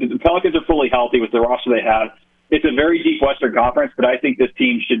the Pelicans are fully healthy with the roster they have, it's a very deep Western Conference, but I think this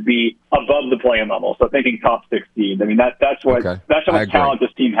team should be above the play-in level. So thinking top 6 seed. I mean, that's how much talent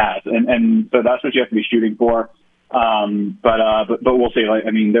this team has. And so that's what you have to be shooting for. But we'll see.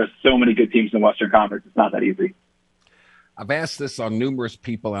 There's so many good teams in the Western Conference. It's not that easy. I've asked this on numerous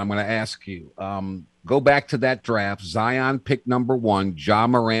people, and I'm going to ask you. Go back to that draft. Zion pick number 1, Ja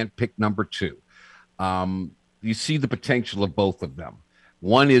Morant pick number 2. You see the potential of both of them.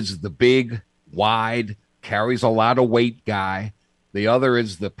 One is the big, wide, carries a lot of weight guy. The other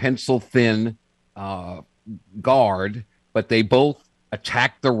is the pencil-thin guard, but they both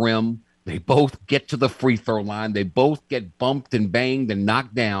attack the rim. They both get to the free throw line. They both get bumped and banged and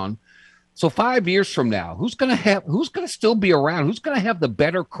knocked down. So 5 years from now, who's going to still be around? Who's going to have the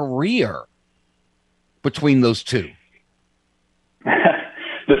better career between those two?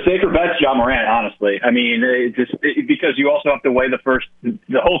 The safer bet's Ja Morant, honestly. I mean, because you also have to weigh their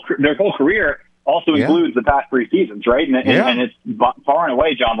whole career also includes the past 3 seasons, right? And it's far and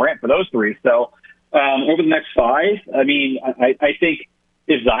away Ja Morant for those 3. So over the next 5, I mean, I think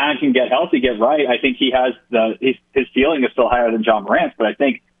if Zion can get healthy, get right, I think he has his ceiling is still higher than Ja Morant's. But I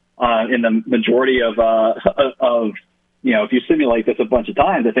think in the majority of if you simulate this a bunch of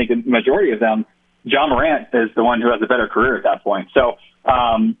times, I think the majority of them, Ja Morant is the one who has a better career at that point. So,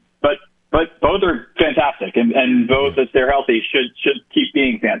 but both are fantastic, and both, if they're healthy, should keep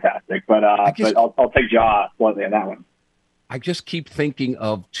being fantastic. But I'll take Ja slightly on that one. I just keep thinking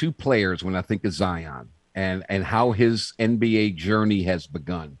of 2 players when I think of Zion and how his NBA journey has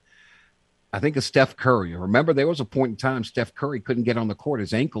begun. I think of Steph Curry. Remember, there was a point in time Steph Curry couldn't get on the court.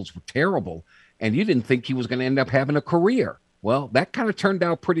 His ankles were terrible, and you didn't think he was going to end up having a career. Well, that kind of turned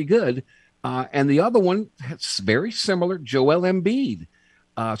out pretty good. And the other one, it's very similar. Joel Embiid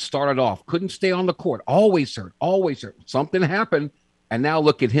started off, couldn't stay on the court, always hurt. Something happened, and now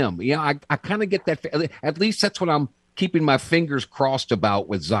look at him. I kind of get that. At least that's what I'm keeping my fingers crossed about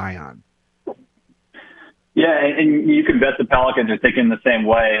with Zion. Yeah, and you can bet the Pelicans are thinking the same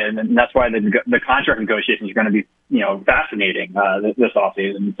way, and that's why the contract negotiations are going to be, fascinating this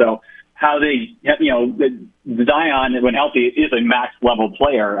offseason. So how they, the Zion, when healthy, is a max level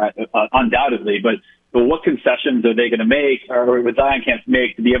player, undoubtedly, but what concessions are they going to make, or what Zion can't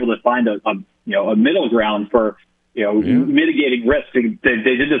make, to be able to find a middle ground for, mitigating risk? They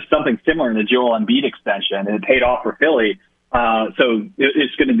did something similar in the Joel Embiid extension, and it paid off for Philly. So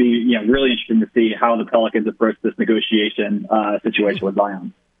it's going to be, really interesting to see how the Pelicans approach this negotiation situation with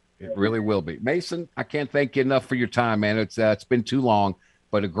Zion. It really will be. Mason, I can't thank you enough for your time, man. It's been too long,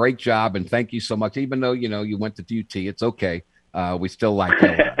 but a great job, and thank you so much. Even though, you went to UT, it's okay. We still like you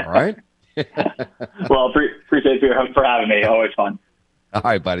a lot, all right? Well, appreciate you for having me. Always fun. All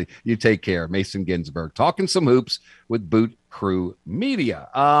right, buddy. You take care. Mason Ginsberg talking some hoops with Boot Crew Media.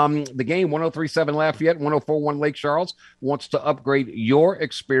 The game, 103.7 Lafayette, 104.1 Lake Charles, wants to upgrade your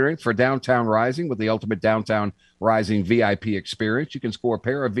experience for Downtown Rising with the ultimate Downtown Rising VIP experience. You can score a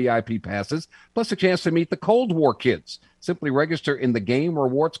pair of VIP passes, plus a chance to meet the Cold War kids. Simply register in the Game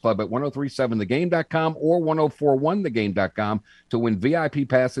Rewards Club at 1037thegame.com or 1041thegame.com to win VIP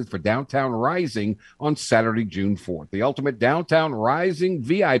passes for Downtown Rising on Saturday, June 4th. The ultimate Downtown Rising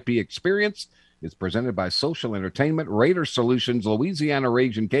VIP experience is presented by Social Entertainment, Raider Solutions, Louisiana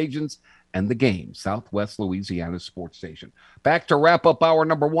Raging Cajuns, and The Game, Southwest Louisiana Sports Station. Back to wrap up hour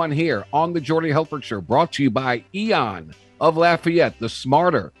number 1 here on the Jordy Hultberg Show, brought to you by Eon of Lafayette, the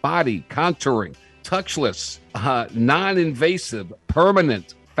smarter body contouring, touchless, non-invasive,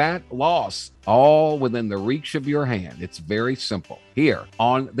 permanent fat loss, all within the reach of your hand. It's very simple. Here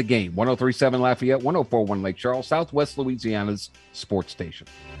on The Game, 103.7 Lafayette, 104.1 Lake Charles, Southwest Louisiana's sports station.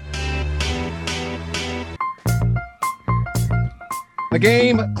 The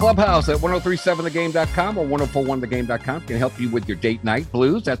Game Clubhouse at 1037thegame.com or 1041thegame.com can help you with your date night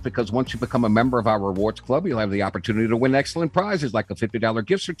blues. That's because once you become a member of our rewards club, you'll have the opportunity to win excellent prizes like a $50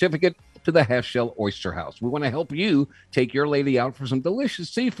 gift certificate to the Half Shell Oyster House. We want to help you take your lady out for some delicious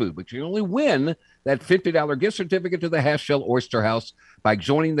seafood, but you only win that $50 gift certificate to the Half Shell Oyster House by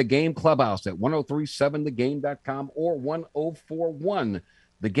joining the Game Clubhouse at 1037thegame.com or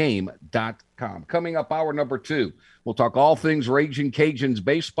 1041thegame.com. Coming up, hour number 2, we'll talk all things Raging Cajuns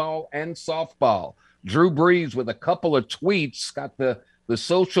baseball and softball. Drew Brees with a couple of tweets got the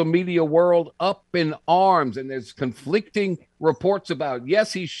social media world up in arms, and there's conflicting reports about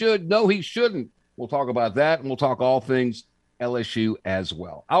yes, he should, no, he shouldn't. We'll talk about that, and we'll talk all things LSU as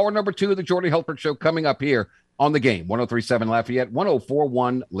well. Hour number 2 of the Jordy Hultberg Show coming up here on The Game, 1037 Lafayette,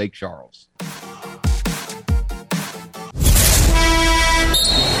 1041 Lake Charles.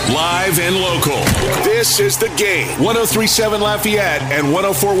 Live and local. This is The Game. 1037 Lafayette and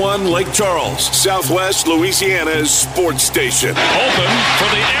 1041 Lake Charles, Southwest Louisiana's sports station. Open for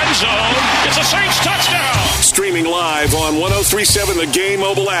the end zone. It's a Saints touchdown. Streaming live on 1037 The Game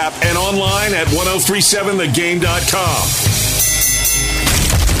mobile app and online at 1037thegame.com.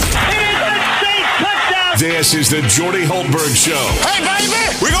 This is the Jordy Hultberg Show. Hey, baby,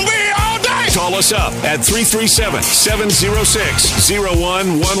 we're going to be here all day. Call us up at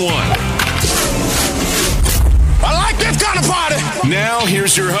 337-706-0111. I like this kind of party. Now,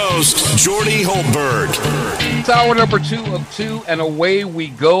 here's your host, Jordy Hultberg. It's hour number 2 of 2, and away we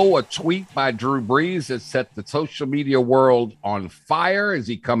go. A tweet by Drew Brees that set the social media world on fire. Is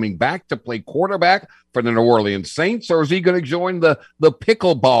he coming back to play quarterback for the New Orleans Saints, or is he going to join the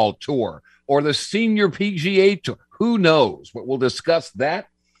pickleball tour or the senior PGA tour? Who knows? But we'll discuss that.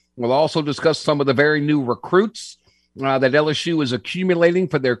 We'll also discuss some of the very new recruits that LSU is accumulating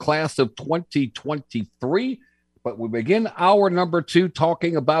for their class of 2023. But we begin hour number 2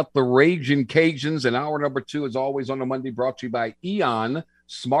 talking about the Raging Cajuns. And hour number 2 is always on a Monday, brought to you by Eon,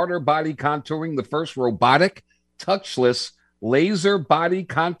 Smarter Body Contouring, the first robotic, touchless, laser body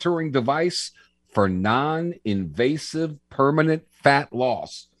contouring device for non-invasive permanent fat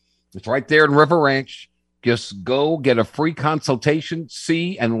loss. It's right there in River Ranch. Just go get a free consultation,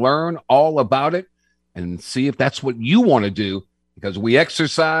 see and learn all about it, and see if that's what you want to do, because we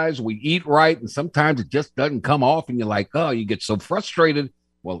exercise, we eat right, and sometimes it just doesn't come off, and you're like, oh, you get so frustrated.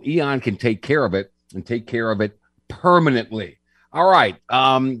 Well, Eon can take care of it, and take care of it permanently. All right,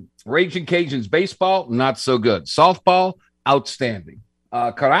 Raging Cajuns baseball, not so good. Softball, outstanding.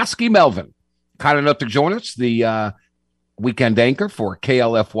 Karaski Melvin, kind enough to join us, the weekend anchor for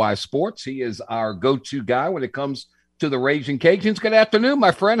KLFY Sports. He is our go-to guy when it comes to the Raging Cajuns. Good afternoon,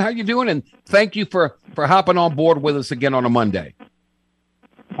 my friend. How you doing? And thank you for hopping on board with us again on a Monday.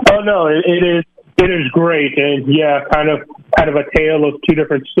 Oh no, it is great, and yeah, kind of a tale of two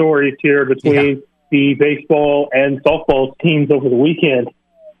different stories here between the baseball and softball teams over the weekend.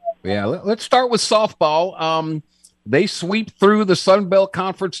 Yeah, let's start with softball. They sweep through the Sun Belt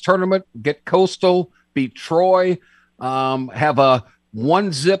Conference tournament, get Coastal, beat Troy. Have a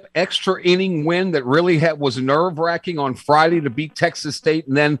 1-zip extra inning win that really was nerve-wracking on Friday to beat Texas State,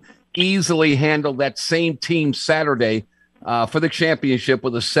 and then easily handled that same team Saturday for the championship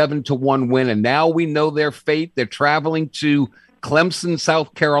with a 7-1 win. And now we know their fate. They're traveling to Clemson,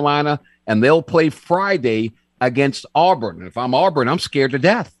 South Carolina, and they'll play Friday against Auburn. And if I'm Auburn, I'm scared to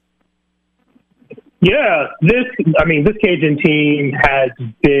death. Yeah, this Cajun team has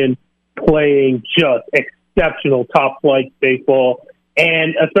been playing just exceptional top-flight baseball,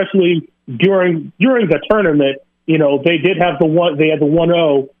 and especially during the tournament, you know, they had the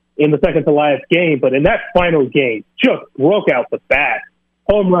 1-0 in the second to last game, but in that final game, just broke out the bat,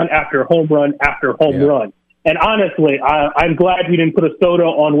 home run after home run after home run. And honestly, I'm glad we didn't put a soda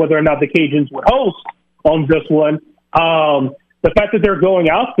on whether or not the Cajuns would host on this one. The fact that they're going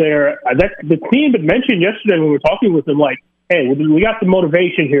out there, the team had mentioned yesterday when we were talking with them, like, hey, we got some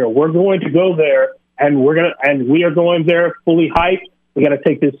motivation here. We're going to go there. And we are going there fully hyped. We got to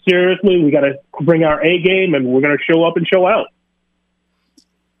take this seriously. We got to bring our A game, and we're going to show up and show out.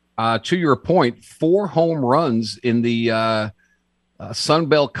 To your point, 4 home runs in the Sun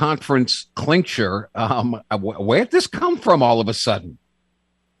Belt Conference clincher. Where did this come from all of a sudden?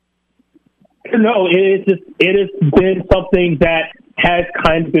 No, it has been something that has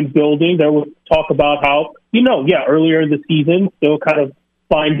kind of been building. There was talk about how, earlier in the season, still kind of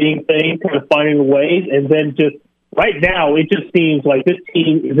finding things, kind of finding ways, and then just right now, it just seems like this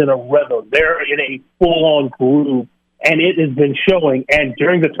team is in a rhythm. They're in a full-on groove, and it has been showing. And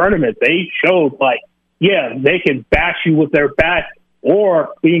during the tournament, they showed, they can bash you with their bat,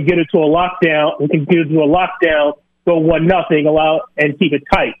 or we can get into a lockdown. We can get into a lockdown go 1-0, allow and keep it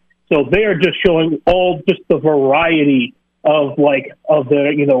tight. So they're just showing just the variety of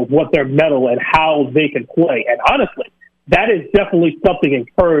the what their mettle and how they can play. And honestly, that is definitely something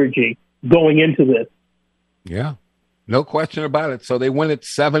encouraging going into this. Yeah, no question about it. So they win it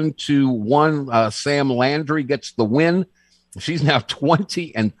 7-1. Sam Landry gets the win. She's now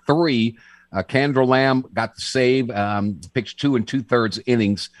 20-3. Kendra Lamb got the save, pitched 2 2/3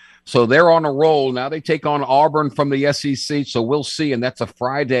 innings. So they're on a roll. Now they take on Auburn from the SEC. So we'll see. And that's a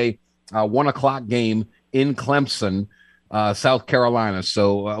Friday 1:00 game in Clemson, South Carolina.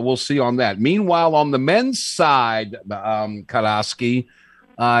 So we'll see on that. Meanwhile, on the men's side, Kadaski,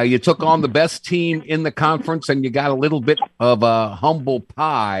 you took on the best team in the conference, and you got a little bit of a humble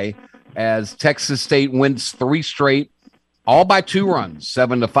pie as Texas State wins 3 straight, all by 2 runs,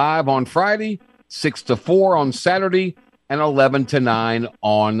 7-5 on Friday, 6-4 on Saturday, and 11-9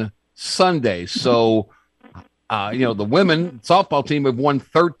 on Sunday. So, the women softball team have won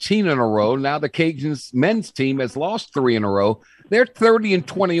 13 in a row. Now the Cajuns men's team has lost 3 in a row. They're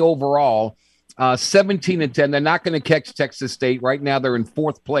 30-20 overall, 17-10. They're not going to catch Texas State. Right now they're in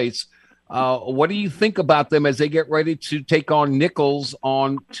 4th place. What do you think about them as they get ready to take on Nichols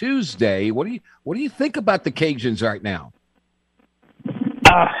on Tuesday? What do you think about the Cajuns right now?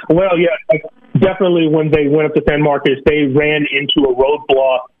 Definitely when they went up to San Marcos, they ran into a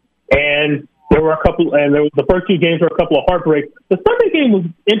roadblock, and the first 2 games were a couple of heartbreaks. The Sunday game was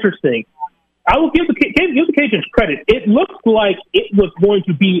interesting. I will give the Cajuns credit. It looked like it was going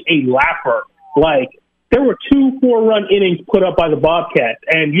to be a laugher. Like, there were 2 4-run innings put up by the Bobcats,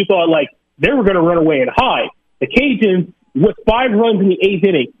 and you thought, they were going to run away and hide. The Cajuns, with 5 runs in the 8th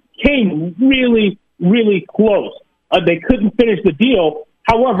inning, came really, really close. They couldn't finish the deal.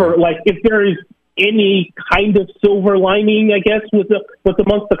 However, if there is any kind of silver lining, I guess, with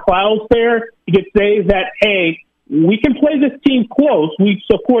amongst the clouds there, you could say that, hey, we can play this team close.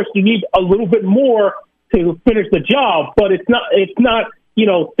 Of course, you need a little bit more to finish the job, but it's not,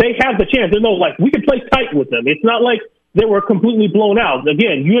 they have the chance. We can play tight with them. It's not like they were completely blown out.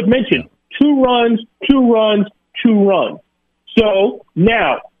 Again, you had mentioned 2 runs, 2 runs, 2 runs. So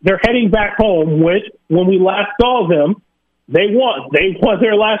now they're heading back home, which when we last saw them, they won. They won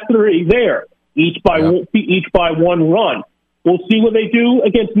their last 3 there, each by 1 run. We'll see what they do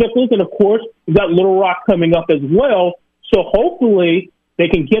against Nichols, and of course, we've got Little Rock coming up as well. So hopefully they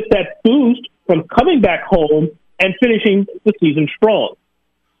can get that boost from coming back home and finishing the season strong.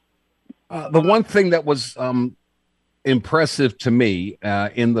 The one thing that was impressive to me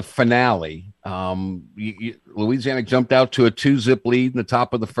in the finale, Louisiana jumped out to a 2-zip lead in the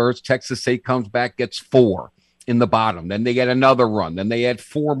top of the first. Texas State comes back, gets 4 in the bottom. Then they get another run. Then they had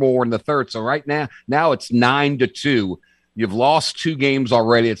 4 more in the third. So right now it's 9-2. You've lost 2 games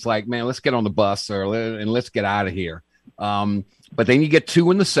already. It's like, man, let's get on the bus and let's get out of here. But then you get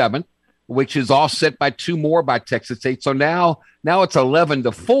 2 in the 7th, which is offset by 2 more by Texas State. So now it's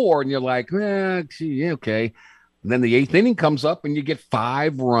 11-4, and you're like, okay. And then the 8th inning comes up, and you get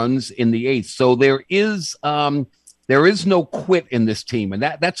 5 runs in the 8th. So there is no quit in this team, and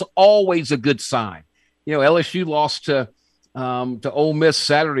that's always a good sign. LSU lost to Ole Miss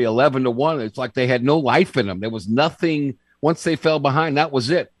Saturday 11-1. It's like they had no life in them. There was nothing once they fell behind. That was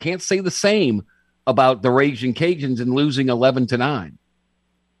it. Can't say the same about the Raging Cajuns and losing 11-9.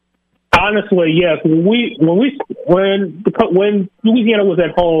 Honestly, yes. When Louisiana was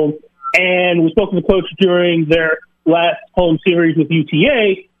at home, and we spoke to the coach during their last home series with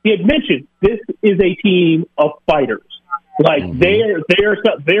UTA, he had mentioned this is a team of fighters. They're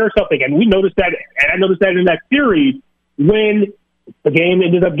something, and we noticed that, and I noticed that in that series when the game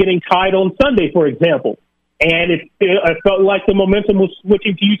ended up getting tied on Sunday, for example, and it felt like the momentum was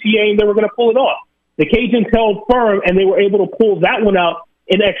switching to UTA, and they were going to pull it off. The Cajuns held firm, and they were able to pull that one out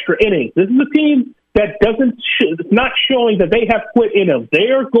in extra innings. This is a team that it's not showing that they have quit in them. They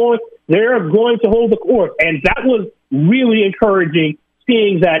are going to hold the course, and that was really encouraging.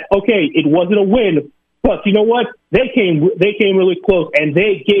 Seeing that, okay, it wasn't a win, but you know what? They came really close, and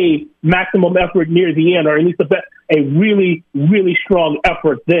they gave maximum effort near the end, or at least a really, really strong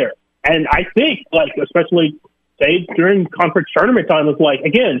effort there. And I think, especially say during conference tournament time, it's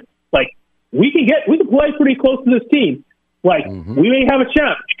we can play pretty close to this team. We may have a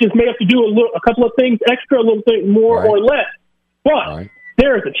chance. We just may have to do a couple of things extra, a little bit more or less. But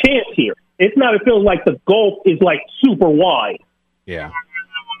there is a chance here. It's not. It feels like the gulf is super wide. Yeah.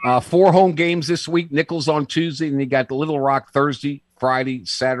 4 home games this week. Nichols on Tuesday, and you got the Little Rock Thursday, Friday,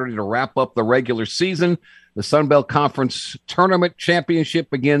 Saturday to wrap up the regular season. The Sun Belt Conference Tournament Championship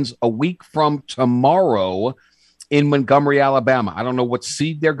begins a week from tomorrow. in Montgomery, Alabama. I don't know what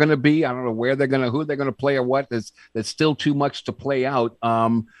seed they're going to be. I don't know who they're going to play or what. There's still too much to play out.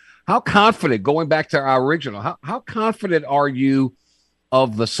 How confident, going back to our original, how confident are you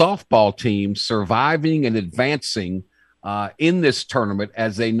of the softball team surviving and advancing in this tournament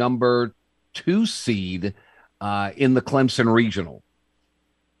as a number 2 seed in the Clemson Regional?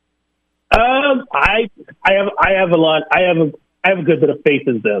 I have a good bit of faith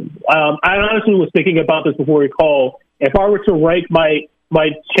in them. I honestly was thinking about this before we called. If I were to rank my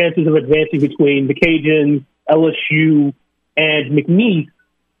chances of advancing between the Cajuns, LSU, and McNeese,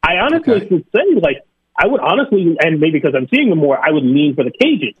 I honestly would say, like, I would honestly, and maybe because I'm seeing them more, I would lean for the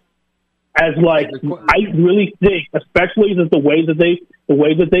Cajuns. As like, I really think, especially the way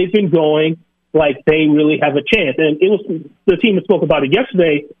that they've been going, like they really have a chance. And it was the team that spoke about it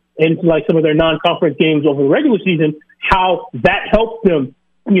yesterday in like some of their non-conference games over the regular season, how that helped them,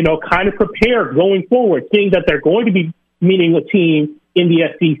 kind of prepare going forward, seeing that they're going to be meeting a team in the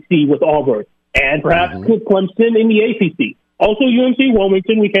SEC with Auburn and perhaps with Clemson in the ACC. Also, UNC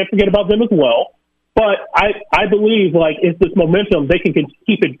Wilmington, we can't forget about them as well. But I believe, like, if this momentum, they can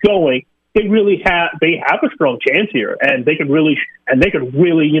keep it going, they have a strong chance here, and they can really,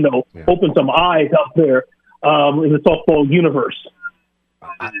 open some eyes out there in the softball universe.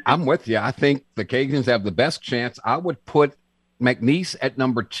 I'm with you. I think the Cajuns have the best chance. I would put McNeese at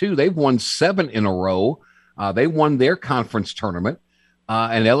number 2. They've won 7 in a row. They won their conference tournament.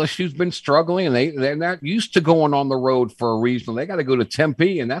 And LSU's been struggling, and they're not used to going on the road for a regional. They got to go to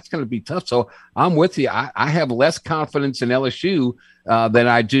Tempe, and that's going to be tough. So I'm with you. I have less confidence in LSU than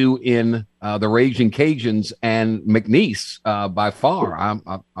I do in the Raging Cajuns and McNeese by far.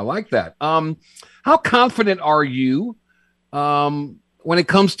 I like that. How confident are you when it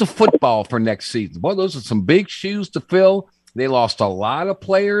comes to football for next season? Boy, those are some big shoes to fill. They lost a lot of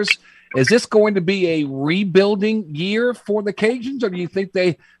players. Is this going to be a rebuilding year for the Cajuns, or do you think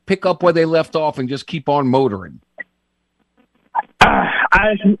they pick up where they left off and just keep on motoring?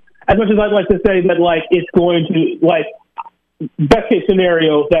 As much as I'd like to say that, like, it's going to, like, best case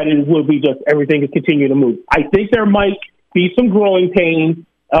scenario, that it will be just everything is continue to move. I think there might be some growing pains.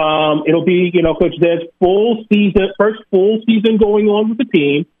 It'll be, Coach Dez first full season going on with the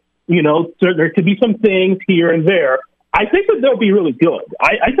team. So there could be some things here and there. I think that they'll be really good.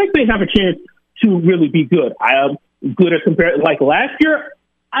 I think they have a chance to really be good. I am good as compared, like last year.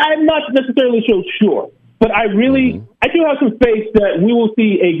 I'm not necessarily so sure, but I do have some faith that we will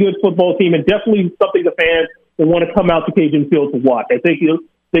see a good football team, and definitely something the fans will want to come out to Cajun Field to watch. I think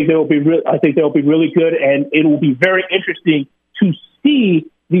they'll be really good, and it will be very interesting to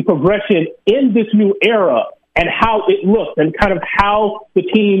see the progression in this new era and how it looks, and kind of how the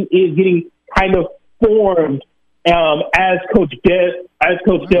team is getting kind of formed. As Coach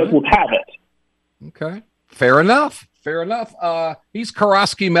Dez will have it. Okay. Fair enough. He's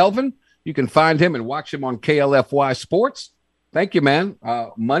Karofsky Melvin. You can find him and watch him on KLFY Sports. Thank you, man.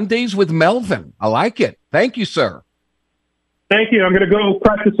 Mondays with Melvin. I like it. Thank you, sir. Thank you. I'm going to go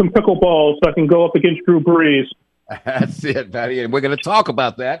practice some pickleball so I can go up against Drew Brees. That's it, Patty. And we're going to talk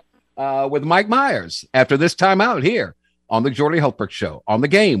about that with Mike Myers after this time out here on the Jordy Hultberg Show, on the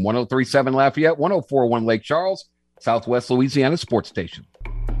Game, 103.7 Lafayette, 104.1 Lake Charles, Southwest Louisiana Sports Station.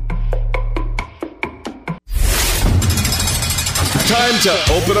 Time to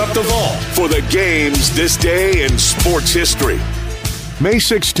open up the vault for the games this day in sports history. May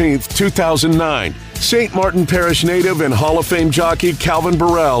 16th, 2009, St. Martin Parish native and Hall of Fame jockey Calvin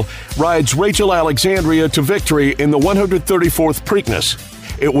Burrell rides Rachel Alexandria to victory in the 134th Preakness.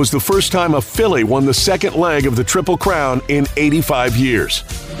 It was the first time a filly won the second leg of the Triple Crown in 85 years.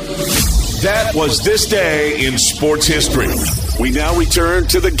 That was this day in sports history. We now return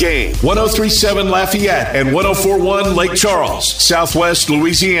to the Game. 103.7 Lafayette and 104.1 Lake Charles, Southwest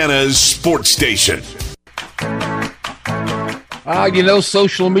Louisiana's sports station.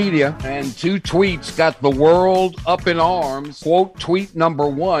 Social media, and 2 tweets got the world up in arms. Quote, tweet number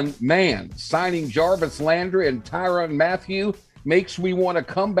 1, man, signing Jarvis Landry and Tyrann Mathieu makes me want to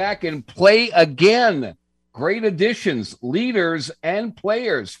come back and play again. Great additions, leaders, and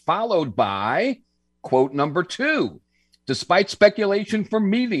players. Followed by, quote number 2, despite speculation from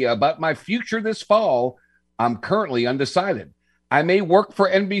media about my future this fall, I'm currently undecided. I may work for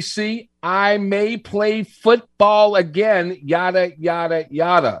NBC. I may play football again, yada, yada,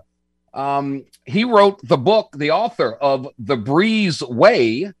 yada. He wrote the book, the author of The Breeze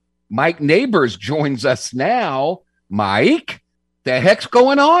Way. Mike Neighbors joins us now. Mike? The heck's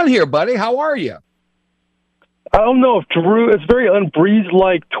going on here, buddy? How are you? I don't know if Drew, it's very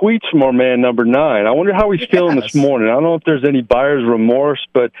unbreeze-like tweets from our man number 9. I wonder how he's feeling this morning. I don't know if there's any buyer's remorse,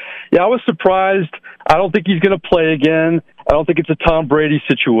 but yeah, I was surprised I don't think he's going to play again. I don't think it's a Tom Brady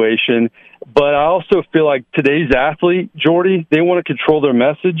situation. But I also feel like today's athlete, Jordy, they want to control their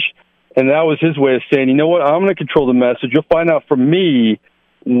message. And that was his way of saying, you know what, I'm going to control the message. You'll find out from me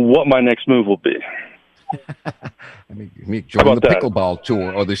what my next move will be. Join the pickleball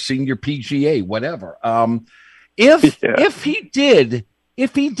tour or the senior PGA, whatever. If he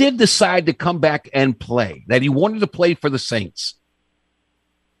did decide to come back and play, that he wanted to play for the Saints,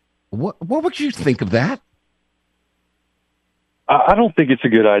 what would you think of that? I don't think it's a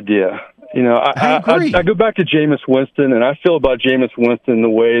good idea. You know, I go back to Jameis Winston, and I feel about Jameis Winston the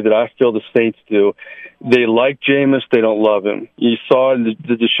way that I feel the Saints do. They like Jameis. They don't love him. You saw the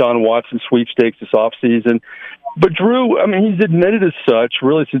Deshaun Watson sweepstakes this offseason. But Drew, I mean, he's admitted as such,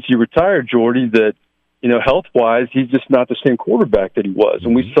 really, since he retired, Jordy, that, you know, health-wise, he's just not the same quarterback that he was.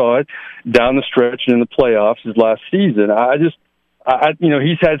 And we saw it down the stretch and in the playoffs his last season. You know,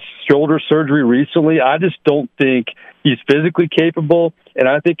 he's had shoulder surgery recently. I just don't think he's physically capable, and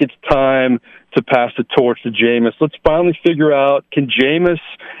I think it's time to pass the torch to Jameis. Let's finally figure out, can Jameis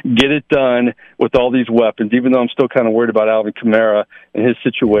get it done with all these weapons, even though I'm still kind of worried about Alvin Kamara and his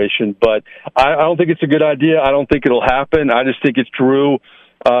situation. But I don't think it's a good idea. I don't think it'll happen. I just think it's Drew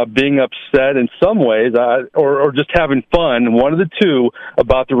being upset in some ways or just having fun, one of the two,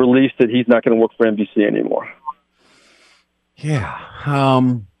 about the release that he's not going to work for NBC anymore.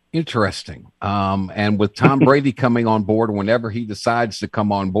 Yeah. Interesting. And with Tom Brady coming on board, whenever he decides to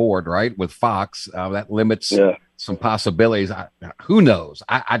come on board, right, with Fox, that limits some possibilities. Who knows?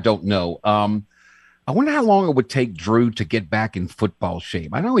 I don't know. I wonder how long it would take Drew to get back in football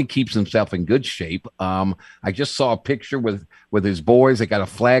shape. I know he keeps himself in good shape. I just saw a picture with his boys. They got a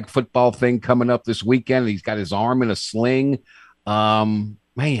flag football thing coming up this weekend. He's got his arm in a sling. Man,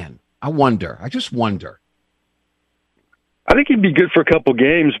 I just wonder. I think he'd be good for a couple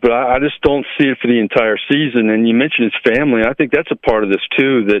games, but I just don't see it for the entire season. And you mentioned his family. I think that's a part of this,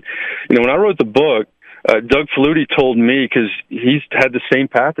 too, that, you know, when I wrote the book, Doug Flutie told me, because he's had the same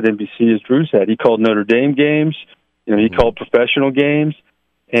path at NBC as Drew's had. He called Notre Dame games. You know, he called professional games.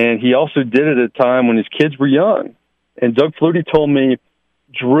 And he also did it at a time when his kids were young. And Doug Flutie told me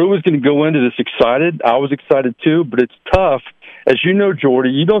Drew was going to go into this excited. I was excited, too, but it's tough. As you know, Jordy,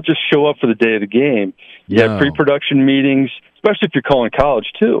 you don't just show up for the day of the game. You have pre-production meetings, especially if you're calling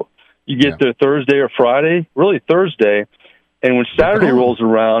college, too. You get there Thursday or Friday, really Thursday. And when Saturday rolls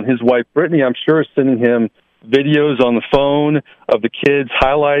around, his wife, Brittany, I'm sure, is sending him videos on the phone of the kids'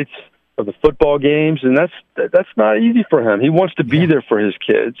 highlights of the football games. And that's not easy for him. He wants to be there for his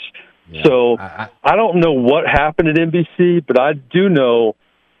kids. Yeah. So I don't know what happened at NBC, but I do know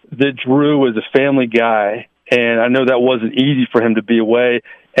that Drew was a family guy. And I know that wasn't easy for him to be away.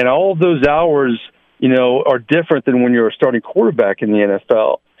 And all of those hours, you know, are different than when you're a starting quarterback in the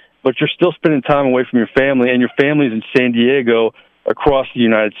NFL. But you're still spending time away from your family, and your family's in San Diego across the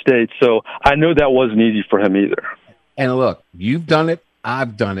United States. So I know that wasn't easy for him either. And look, you've done it.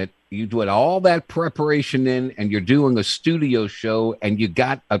 I've done it. You do it all that preparation in, and you're doing a studio show, and you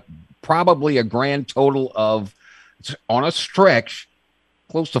got probably a grand total of, on a stretch,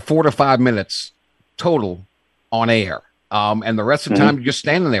 close to 4 to 5 minutes total on air. And the rest of the time you're just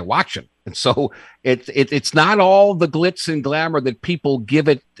standing there watching. And so it's not all the glitz and glamour that people give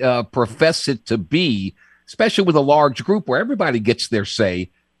it, profess it to be, especially with a large group where everybody gets their say.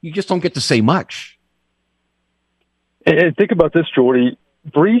 You just don't get to say much. And think about this, Jordy.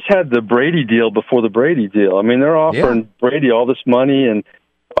 Breeze had the Brady deal before the Brady deal. I mean, they're offering Brady all this money and,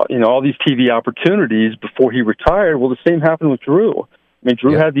 you know, all these TV opportunities before he retired. Well, the same happened with Drew. I mean,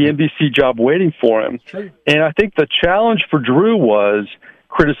 Drew had the NBC job waiting for him. And I think the challenge for Drew was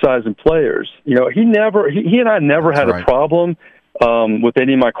criticizing players. You know, he and I never had a problem with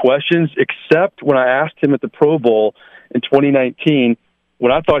any of my questions, except when I asked him at the Pro Bowl in 2019,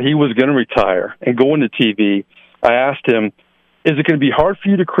 when I thought he was going to retire and go into TV, I asked him, is it going to be hard for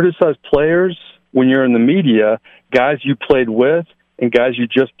you to criticize players when you're in the media, guys you played with and guys you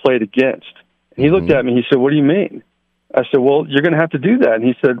just played against? And he looked at me, he said, what do you mean? I said, well, you're going to have to do that. And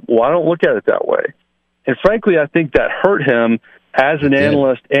he said, well, I don't look at it that way. And frankly, I think that hurt him as an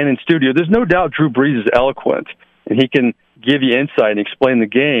analyst and in studio. There's no doubt Drew Brees is eloquent, and he can give you insight and explain the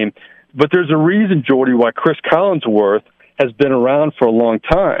game. But there's a reason, Jordy, why Chris Collinsworth has been around for a long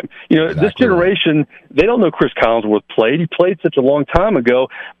time. You know, this generation, they don't know Chris Collinsworth played. He played such a long time ago,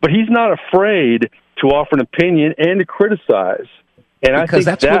 but he's not afraid to offer an opinion and to criticize. And because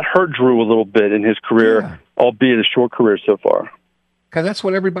I think that hurt Drew a little bit in his career, albeit a short career so far. Because that's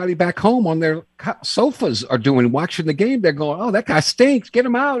what everybody back home on their sofas are doing, watching the game. They're going, oh, that guy stinks. Get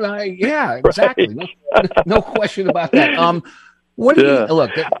him out. Yeah, exactly. No question about that. What do you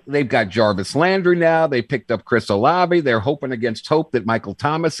look? They've got Jarvis Landry now. They picked up Chris Olave. They're hoping against hope that Michael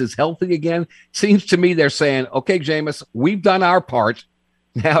Thomas is healthy again. Seems to me they're saying, "Okay, Jameis, we've done our part.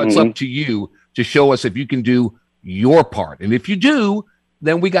 Now it's up to you to show us if you can do your part. And if you do,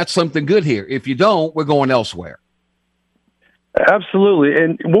 then we got something good here. If you don't, we're going elsewhere." Absolutely.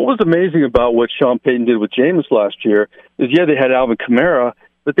 And what was amazing about what Sean Payton did with Jameis last year is, they had Alvin Kamara,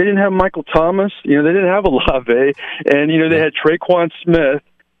 but they didn't have Michael Thomas. They didn't have Olave. And, they had Traquan Smith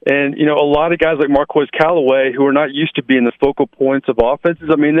and, a lot of guys like Marquez Callaway who are not used to being the focal points of offenses.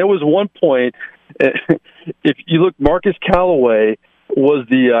 I mean, there was one point, if you look, Marquez Callaway was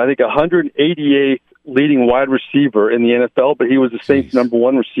the, I think, 188th leading wide receiver in the NFL, but he was the Saints' number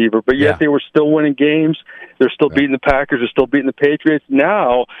one receiver. But yet they were still winning games. They're still beating the Packers. They're still beating the Patriots.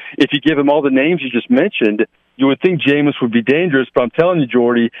 Now, if you give them all the names you just mentioned, you would think Jameis would be dangerous. But I'm telling you,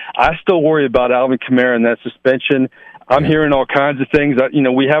 Jordy, I still worry about Alvin Kamara and that suspension. I'm hearing all kinds of things.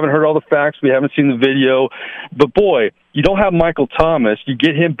 We haven't heard all the facts. We haven't seen the video. But, boy, you don't have Michael Thomas. You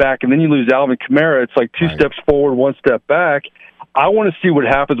get him back, and then you lose Alvin Kamara. It's like two steps forward, one step back. I want to see what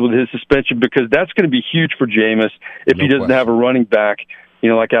happens with his suspension because that's going to be huge for Jameis if he doesn't have a running back,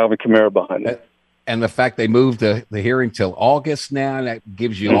 like Alvin Kamara behind him. And the fact they moved the hearing till August now, that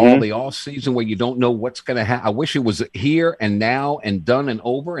gives you all the off season where you don't know what's going to happen. I wish it was here and now and done and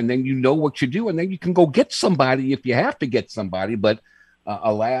over, and then you know what you do, and then you can go get somebody if you have to get somebody. But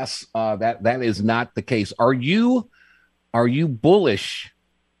alas, that is not the case. Are you bullish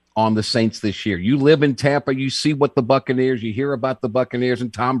on the Saints this year? You live in Tampa. You see what the Buccaneers, you hear about the Buccaneers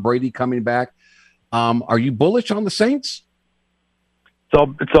and Tom Brady coming back. Are you bullish on the Saints?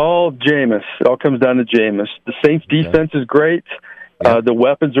 It's all Jameis. It all comes down to Jameis. The Saints defense is great. The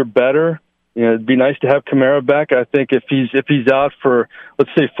weapons are better. It'd be nice to have Kamara back. I think if he's out for,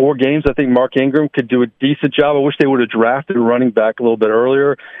 let's say, 4 games, I think Mark Ingram could do a decent job. I wish they would have drafted a running back a little bit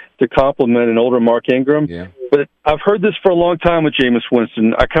earlier to complement an older Mark Ingram. Yeah. But I've heard this for a long time with Jameis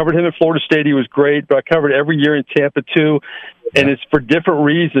Winston. I covered him at Florida State. He was great, but I covered every year in Tampa too. And it's for different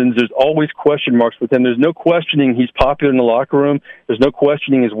reasons. There's always question marks with him. There's no questioning he's popular in the locker room. There's no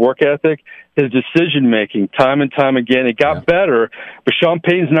questioning his work ethic, his decision-making, time and time again. It got better, but Sean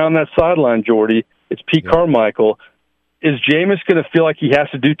Payton's now on that sideline, Jordy. It's Pete Carmichael. Is Jameis going to feel like he has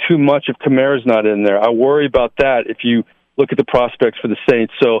to do too much if Kamara's not in there? I worry about that if you look at the prospects for the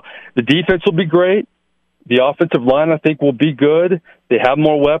Saints. So the defense will be great. The offensive line, I think, will be good. They have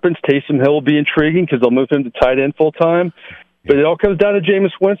more weapons. Taysom Hill will be intriguing because they'll move him to tight end full-time. But it all comes down to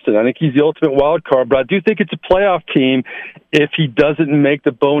Jameis Winston. I think he's the ultimate wild card, but I do think it's a playoff team if he doesn't make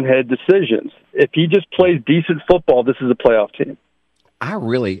the bonehead decisions. If he just plays decent football, this is a playoff team.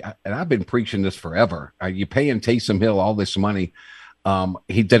 And I've been preaching this forever. You're paying Taysom Hill all this money.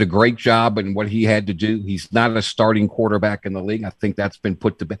 He did a great job in what he had to do. He's not a starting quarterback in the league. I think that's been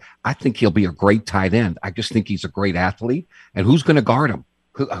put to bed. I think he'll be a great tight end. I just think he's a great athlete. And who's going to guard him?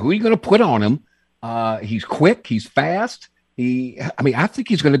 Who are you going to put on him? He's quick. He's fast. I think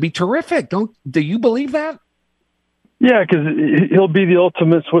he's going to be terrific. Do you believe that? Yeah, because he'll be the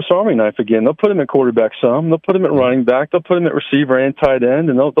ultimate Swiss Army knife again. They'll put him at quarterback some. They'll put him at running back. They'll put him at receiver and tight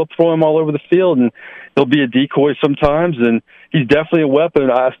end, and they'll throw him all over the field, and he'll be a decoy sometimes, and he's definitely a weapon.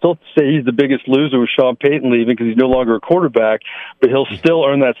 I still say he's the biggest loser with Sean Payton leaving because he's no longer a quarterback, but he'll still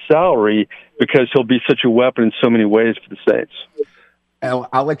earn that salary because he'll be such a weapon in so many ways for the Saints.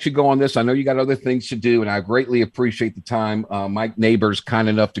 I'll let you go on this. I know you got other things to do, and I greatly appreciate the time. Mike Neighbors, kind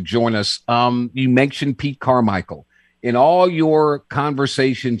enough to join us. You mentioned Pete Carmichael. In all your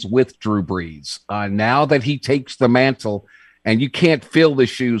conversations with Drew Brees, now that he takes the mantle, and you can't fill the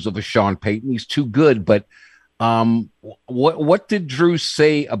shoes of a Sean Payton, he's too good, but what did Drew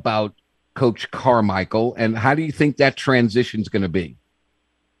say about Coach Carmichael, and how do you think that transition is going to be?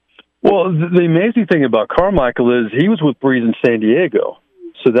 Well, the amazing thing about Carmichael is he was with Brees in San Diego.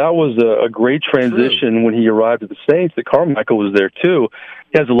 So that was a great transition when he arrived at the Saints, that Carmichael was there too.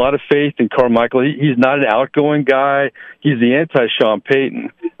 He has a lot of faith in Carmichael. He's not an outgoing guy. He's the anti-Sean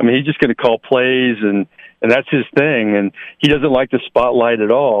Payton. I mean, he's just going to call plays, and that's his thing. And he doesn't like the spotlight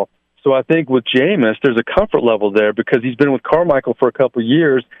at all. So I think with Jameis, there's a comfort level there because he's been with Carmichael for a couple of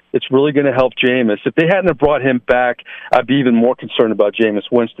years. It's really going to help Jameis. If they hadn't have brought him back, I'd be even more concerned about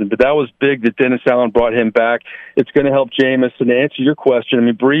Jameis Winston. But that was big that Dennis Allen brought him back. It's going to help Jameis. And to answer your question, I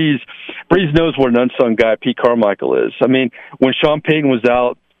mean, Brees knows what an unsung guy Pete Carmichael is. I mean, when Sean Payton was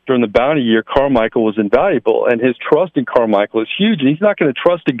out during the bounty year, Carmichael was invaluable, and his trust in Carmichael is huge, and he's not going to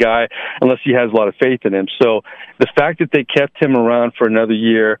trust a guy unless he has a lot of faith in him. So the fact that they kept him around for another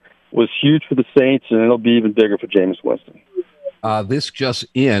year was huge for the Saints, and it'll be even bigger for Jameis Winston. This just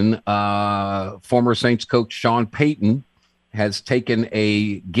in, former Saints coach Sean Payton has taken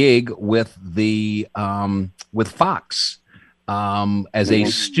a gig with with Fox as a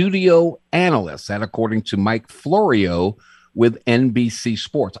studio analyst, that according to Mike Florio with NBC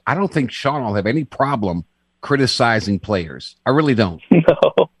Sports. I don't think Sean will have any problem criticizing players. I really don't.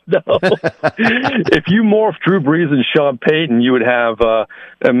 No. If you morph Drew Brees and Sean Payton, you would have,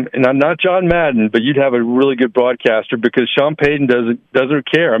 and I'm not John Madden, but you'd have a really good broadcaster, because Sean Payton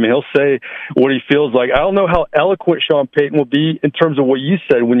doesn't care. I mean, he'll say what he feels like. I don't know how eloquent Sean Payton will be in terms of what you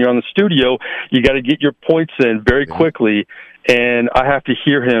said. When you're on the studio, you got to get your points in very quickly, and I have to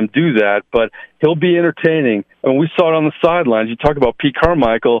hear him do that. But he'll be entertaining. And we saw it on the sidelines. You talk about Pete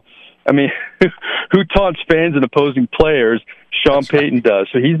Carmichael. I mean, who taunts fans and opposing players? Sean Payton does.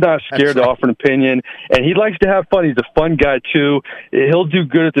 So he's not scared to offer an opinion, and he likes to have fun. He's a fun guy, too. He'll do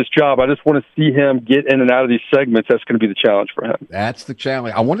good at this job. I just want to see him get in and out of these segments. That's going to be the challenge for him. That's the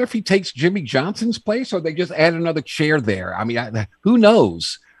challenge. I wonder if he takes Jimmy Johnson's place, or they just add another chair there. I mean, who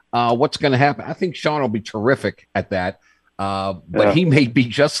knows what's going to happen. I think Sean will be terrific at that, but he may be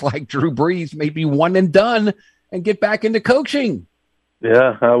just like Drew Brees, maybe one and done and get back into coaching.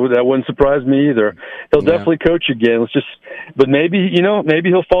 Yeah, that wouldn't surprise me either. He'll definitely coach again. But maybe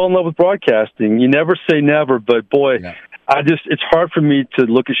he'll fall in love with broadcasting. You never say never, but boy, it's hard for me to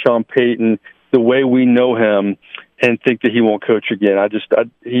look at Sean Payton the way we know him and think that he won't coach again.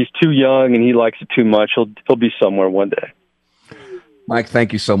 He's too young and he likes it too much. He'll be somewhere one day. Mike,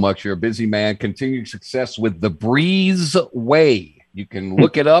 thank you so much. You're a busy man. Continued success with the Breeze Way. You can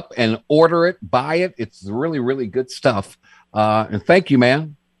look it up and order it, buy it. It's really, really good stuff. And thank you,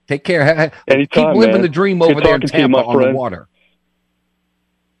 man. Take care. Anytime, keep living man. the dream over there in Tampa on the water.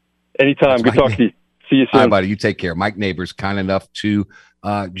 Anytime. Good talk to you. See you soon. All right, buddy. You take care. Mike Neighbors, kind enough to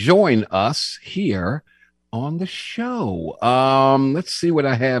join us here on the show. Let's see what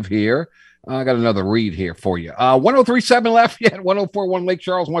I have here. I got another read here for you. 1037 Lafayette, 1041 Lake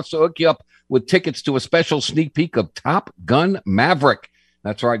Charles wants to hook you up with tickets to a special sneak peek of Top Gun Maverick.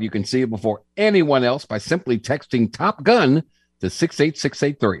 That's right. You can see it before anyone else by simply texting Top Gun to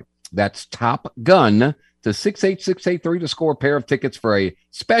 68683. That's Top Gun to 68683 to score a pair of tickets for a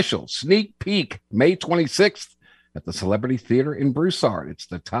special sneak peek May 26th at the Celebrity Theater in Broussard. It's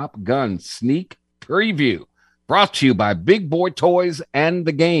the Top Gun sneak preview brought to you by Big Boy Toys and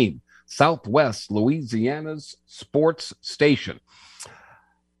The Game, Southwest Louisiana's sports station.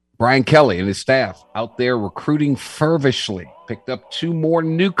 Brian Kelly and his staff out there recruiting fervishly. Picked up 2 more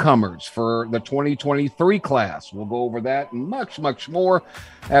newcomers for the 2023 class. We'll go over that and much, much more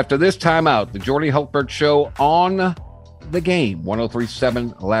after this timeout. The Jordy Hultberg Show on The Game.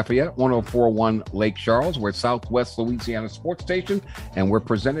 1037 Lafayette, 1041 Lake Charles. We're Southwest Louisiana Sports Station, and we're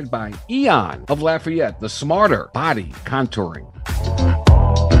presented by Eon of Lafayette, the smarter body contouring.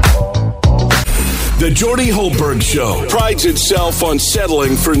 The Jordy Hultberg Show prides itself on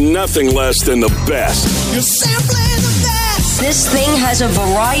settling for nothing less than the best. You're simply the best. This thing has a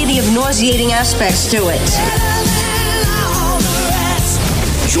variety of nauseating aspects to it.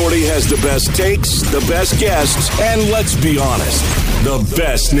 Jordy has the best takes, the best guests, and let's be honest, the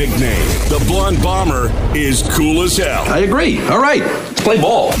best nickname. The Blonde Bomber is cool as hell. I agree. All right, let's play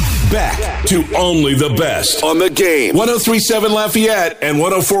ball. Back to only the best on The Game. 1037 Lafayette and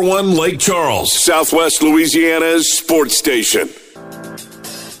 1041 Lake Charles, Southwest Louisiana's sports station.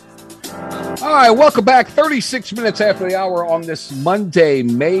 All right, welcome back. 36 minutes after the hour on this Monday,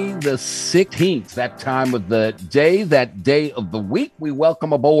 May the 16th. That time of the day, that day of the week, we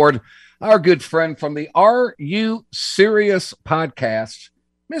welcome aboard our good friend from the Are You Serious podcast,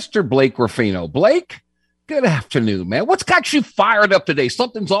 Mr. Blake Ruffino. Blake, good afternoon, man. What's got you fired up today?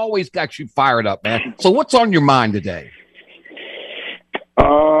 Something's always got you fired up, man. So what's on your mind today?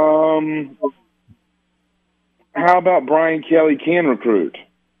 How about Kelly can recruit?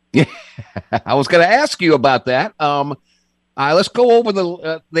 Yeah, I was going to ask you about that. Let's go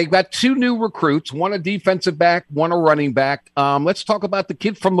over they've got 2 new recruits, one a defensive back, one a running back. Let's talk about the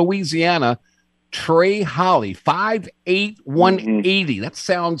kid from Louisiana, Trey Holly, 5'8", 180. That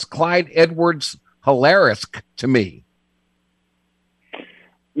sounds Clyde Edwards hilarious to me.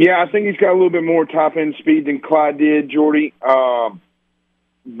 Yeah, I think he's got a little bit more top-end speed than Clyde did, Jordy.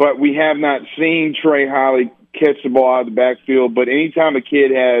 But we have not seen Trey Holly catch the ball out of the backfield. But anytime a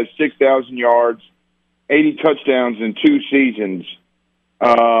kid has 6,000 yards, 80 touchdowns in 2 seasons,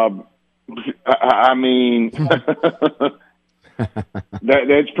 I mean,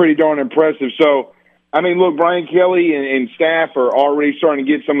 that's pretty darn impressive. So, I mean, look, Brian Kelly and staff are already starting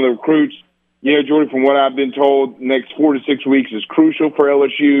to get some of the recruits. You know, Jordan, from what I've been told, next 4 to 6 weeks is crucial for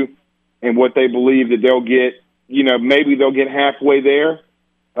LSU and what they believe that they'll get. You know, maybe they'll get halfway there.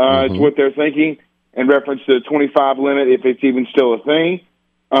 It's what they're thinking. in reference to the 25 limit, if it's even still a thing.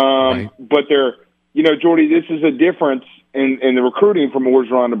 Right. But Jordy, this is a difference in the recruiting from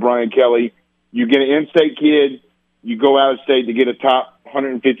Orgeron to Brian Kelly. You get an in-state kid, you go out of state to get a top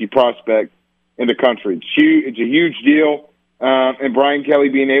 150 prospect in the country. It's a huge deal, and Brian Kelly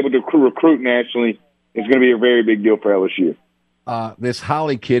being able to recruit nationally is going to be a very big deal for LSU. This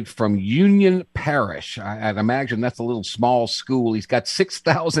Holly kid from Union Parish, I'd imagine that's a little small school. He's got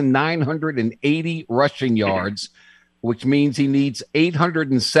 6,980 rushing yards, which means he needs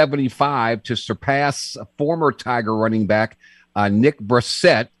 875 to surpass a former Tiger running back, Nick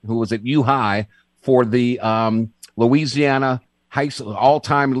Brissett, who was at U-High, for the Louisiana high school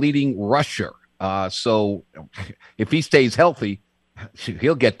all-time leading rusher. So if he stays healthy,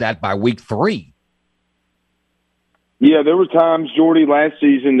 he'll get that by week 3. Yeah, there were times, Jordy, last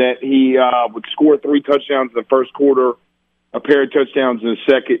season that he would score 3 touchdowns in the first quarter, a pair of touchdowns in the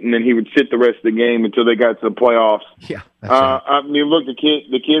second, and then he would sit the rest of the game until they got to the playoffs. Yeah, that's right. I mean, look, the kid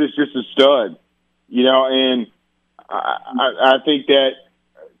is just a stud, and I think that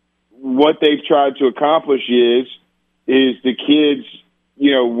what they've tried to accomplish is the kids,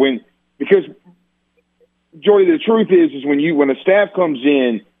 because Jordy, the truth is when a staff comes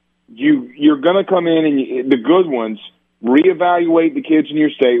in, you're going to come in and the good ones reevaluate the kids in your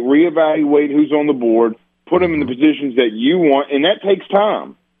state, reevaluate who's on the board, put them in the positions that you want, and that takes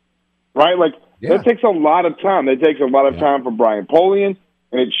time, right? That takes a lot of time. That takes a lot of time for Brian Polian,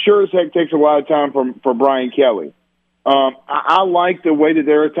 and it sure as heck takes a lot of time for Brian Kelly. I like the way that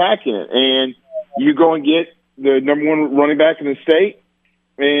they're attacking it, and you go and get the number 1 running back in the state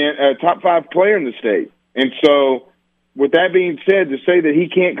and a top 5 player in the state, and so. With that being said, to say that he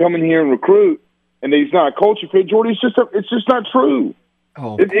can't come in here and recruit and that he's not a culture fit, Jordy, it's just not true.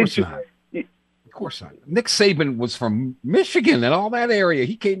 Oh, of course not. Of course not. Nick Saban was from Michigan and all that area.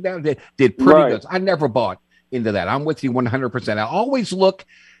 He came down and did pretty good. I never bought into that. I'm with you 100%. I always look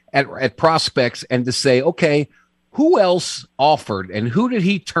at prospects and to say, okay, who else offered and who did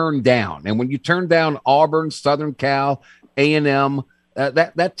he turn down? And when you turn down Auburn, Southern Cal, A&M,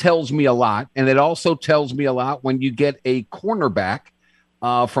 that tells me a lot, and it also tells me a lot when you get a cornerback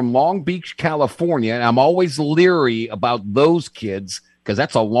from Long Beach, California, and I'm always leery about those kids because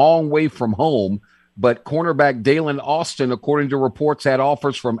that's a long way from home, but cornerback Dalen Austin, according to reports, had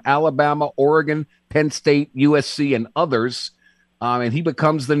offers from Alabama, Oregon, Penn State, USC, and others, and he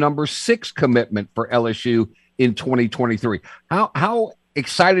becomes the number 6 commitment for LSU in 2023. How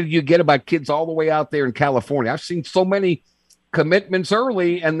excited do you get about kids all the way out there in California? I've seen so many commitments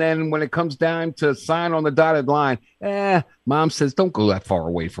early, and then when it comes down to sign on the dotted line, mom says don't go that far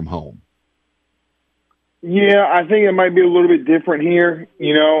away from home. Yeah, I think it might be a little bit different here.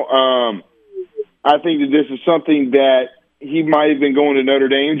 I think that this is something that he might have been going to Notre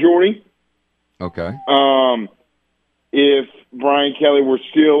Dame, Jordy. Okay. If Brian Kelly were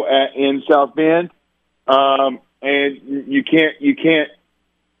still in South Bend, and you can't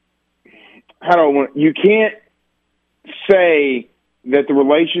say that the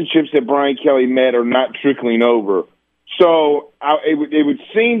relationships that Brian Kelly met are not trickling over. So it would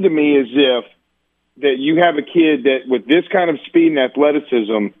seem to me as if that you have a kid that with this kind of speed and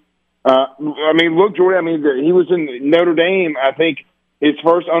athleticism. Look, Jordy. He was in Notre Dame. I think his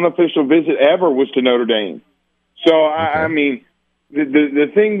first unofficial visit ever was to Notre Dame. So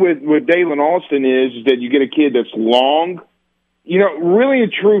the thing with Dalen Austin is that you get a kid that's long. Really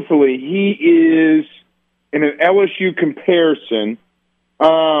and truthfully, he is. In an LSU comparison,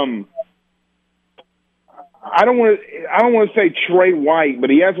 I don't want to say Trey White, but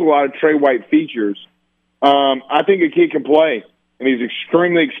he has a lot of Trey White features. I think a kid can play, and he's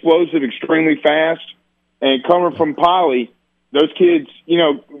extremely explosive, extremely fast. And coming from Poly, those kids,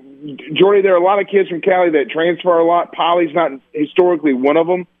 Jordy, there are a lot of kids from Cali that transfer a lot. Poly's not historically one of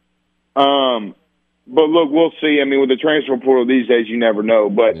them. But look, we'll see. With the transfer portal these days, you never know.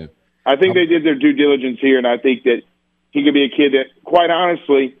 But I think they did their due diligence here, and I think that he could be a kid that, quite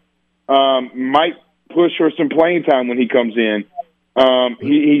honestly, might push for some playing time when he comes in.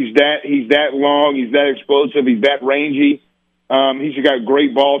 He's that long, he's that explosive, he's that rangy. He's got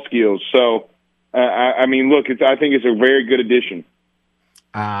great ball skills. So, I think it's a very good addition.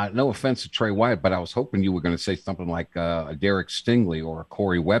 No offense to Trey White, but I was hoping you were going to say something like a Derek Stingley or a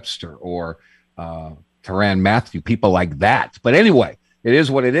Corey Webster or Tyrann Mathieu, people like that. But anyway, it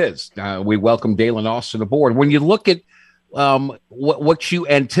is what it is. We welcome Dalen Austin aboard. When you look at what you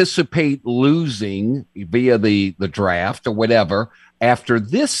anticipate losing via the draft or whatever after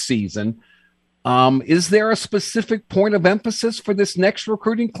this season, is there a specific point of emphasis for this next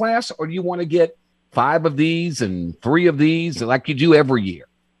recruiting class, or do you want to get 5 of these and 3 of these like you do every year?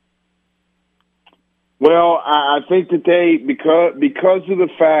 Well, I think that because of the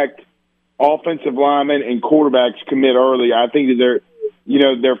fact offensive linemen and quarterbacks commit early, I think that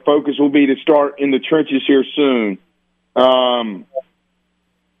their focus will be to start in the trenches here soon.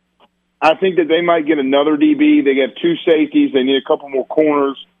 I think that they might get another DB. They have 2 safeties. They need a couple more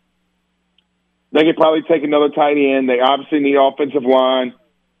corners. They could probably take another tight end. They obviously need offensive line.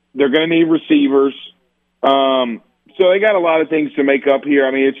 They're going to need receivers. So they got a lot of things to make up here.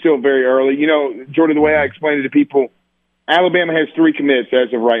 I mean, it's still very early. You know, Jordan, the way I explained it to people, Alabama has 3 commits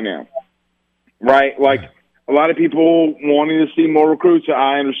as of right now, right? Like a lot of people wanting to see more recruits.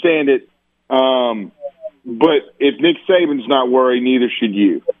 I understand it. But if Nick Saban's not worried, neither should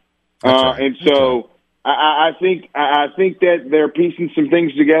you. Right. And so I think that they're piecing some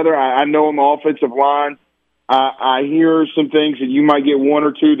things together. I know on the offensive line, I hear some things that you might get 1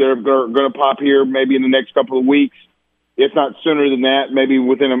 or 2 that are going to pop here maybe in the next couple of weeks, if not sooner than that, maybe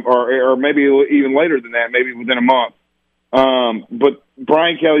within or maybe even later than that, maybe within a month. But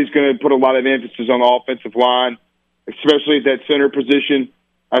Brian Kelly's going to put a lot of emphasis on the offensive line, especially at that center position.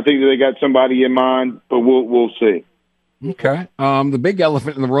 I think that they got somebody in mind, but we'll see. Okay. The big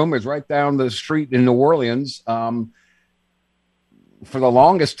elephant in the room is right down the street in New Orleans. For the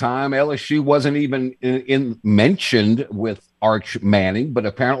longest time, LSU wasn't even mentioned with Arch Manning, but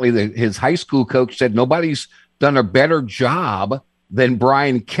apparently his high school coach said nobody's done a better job than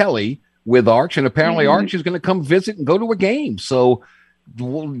Brian Kelly with Arch, and apparently Arch is going to come visit and go to a game. So,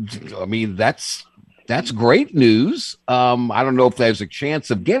 I mean, that's great news. I don't know if there's a chance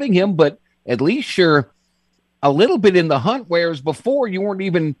of getting him, but at least you're a little bit in the hunt, whereas before you weren't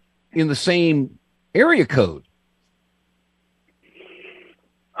even in the same area code.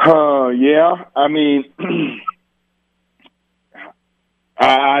 Yeah. I mean,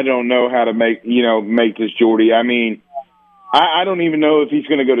 I don't know how to make this, Jordy. I mean, I don't even know if he's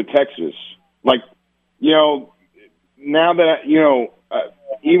going to go to Texas. Like, now that,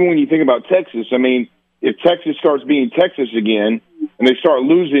 even when you think about Texas, I mean, if Texas starts being Texas again and they start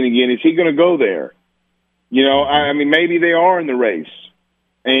losing again, is he going to go there? I mean, maybe they are in the race.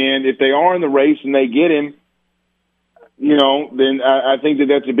 And if they are in the race and they get him, then I think that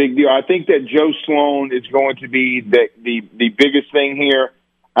that's a big deal. I think that Joe Sloan is going to be the biggest thing here.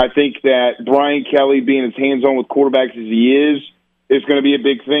 I think that Brian Kelly being as hands-on with quarterbacks as he is going to be a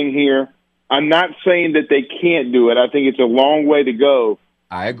big thing here. I'm not saying that they can't do it. I think it's a long way to go.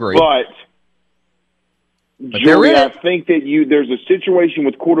 I agree. But Joey, I think that there's a situation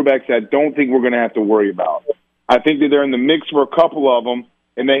with quarterbacks that I don't think we're going to have to worry about. I think that they're in the mix for a couple of them,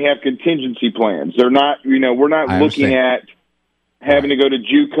 and they have contingency plans. They're not, we're not looking at having to go to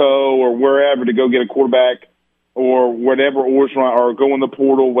JUCO or wherever to go get a quarterback or whatever Orgeron, or go in the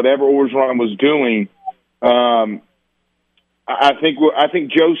portal, whatever Orgeron was doing. I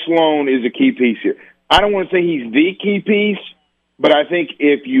think Joe Sloan is a key piece here. I don't want to say he's the key piece, but I think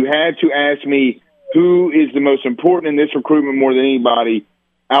if you had to ask me who is the most important in this recruitment more than anybody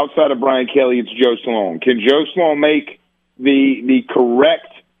outside of Brian Kelly, it's Joe Sloan. Can Joe Sloan make the correct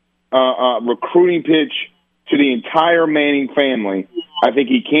recruiting pitch to the entire Manning family? I think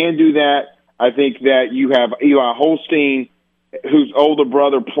he can do that. I think that you have Eli Holstein, whose older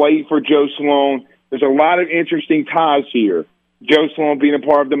brother played for Joe Sloan. There's a lot of interesting ties here. Joe Sloan being a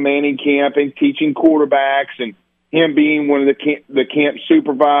part of the Manning camp and teaching quarterbacks, and him being one of the camp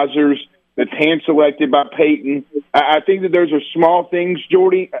supervisors that's hand-selected by Peyton. I think that those are small things,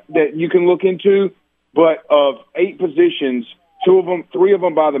 Jordy, that you can look into. But of 8 positions, 3 of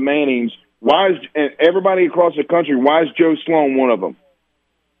them by the Mannings, and everybody across the country, why is Joe Sloan one of them?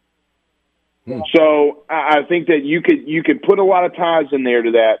 So I think that you could put a lot of ties in there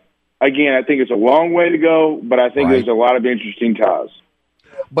to that. Again, I think it's a long way to go, but I think there's a lot of interesting ties.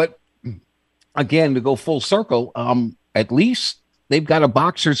 But again, to go full circle, at least they've got a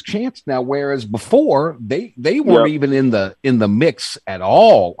boxer's chance now, whereas before they weren't even in the mix at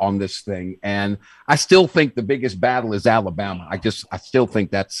all on this thing. And I still think the biggest battle is Alabama. I still think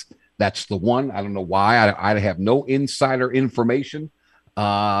that's the one. I don't know why. I have no insider information.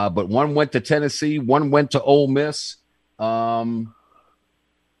 But one went to Tennessee, one went to Ole Miss. I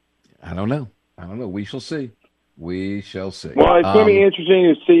don't know. We shall see. We shall see. Well, it's going to be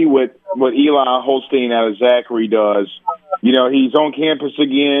interesting to see what Eli Holstein out of Zachary does. He's on campus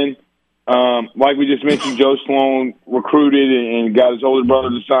again. Like we just mentioned, Joe Sloan recruited and got his older brother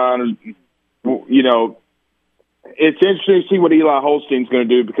to sign. It's interesting to see what Eli Holstein's going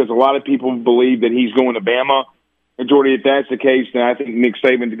to do, because a lot of people believe that he's going to Bama. And Jordy, if that's the case, then I think Nick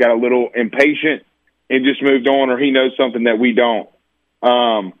Saban's got a little impatient and just moved on, or he knows something that we don't.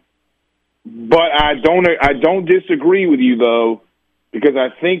 But I don't disagree with you, though, because I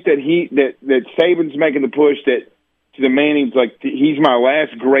think that that Saban's making the push that to the Mannings, like he's my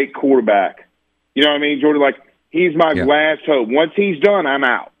last great quarterback. You know what I mean, Jordan? Like he's my last hope. Once he's done, I'm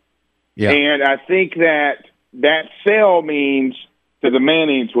out. Yeah. And I think that sell means to the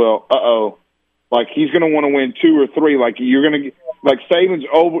Mannings, well, like he's going to want to win 2 or 3. Like you're going to, like Saban's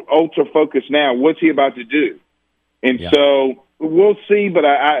ultra focused now. What's he about to do? And so we'll see. But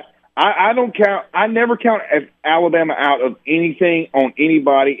I don't count. I never count Alabama out of anything on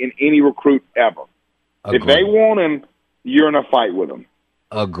anybody in any recruit ever. Agreed. If they want him, you're in a fight with him.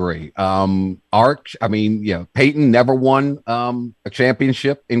 Agree. Peyton never won a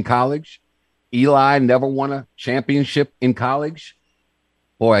championship in college. Eli never won a championship in college.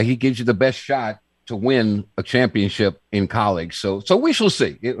 Boy, he gives you the best shot to win a championship in college. So we shall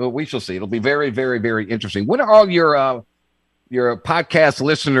see. We shall see. It'll be very, very, very interesting. What are all your podcast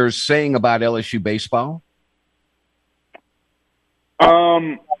listeners saying about LSU baseball?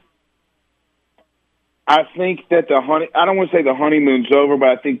 I think that I don't want to say the honeymoon's over, but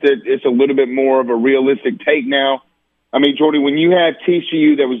I think that it's a little bit more of a realistic take now. I mean, Jordy, when you have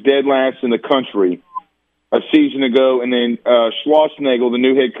TCU that was dead last in the country a season ago, and then Schlossnagle, the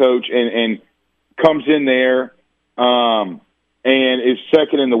new head coach, and comes in there and is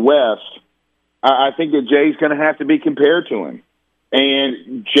second in the West, I think that Jay's going to have to be compared to him.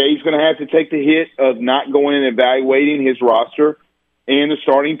 And Jay's going to have to take the hit of not going and evaluating his roster and the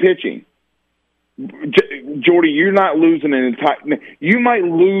starting pitching. Jordy, you're not losing an entire – you might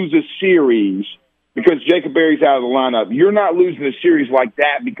lose a series because Jacob Berry's out of the lineup. You're not losing a series like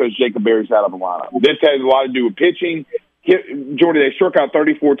that because Jacob Berry's out of the lineup. This has a lot to do with pitching. Jordy, they struck out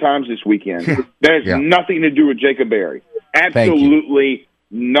 34 times this weekend. That has nothing to do with Jacob Berry. Absolutely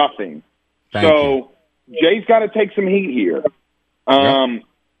nothing. Jay's got to take some heat here. I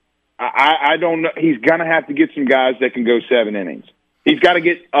don't know. He's going to have to get some guys that can go 7 innings. He's got to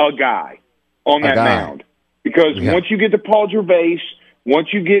get a guy on that mound. Because once you get to Paul Gervais, once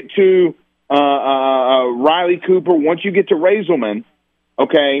you get to Riley Cooper, once you get to Raiselman,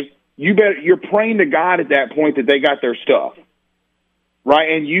 okay, you're praying to God at that point that they got their stuff.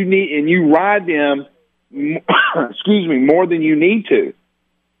 Right? And you ride them more than you need to.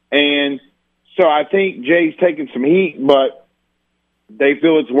 And so I think Jay's taking some heat, but they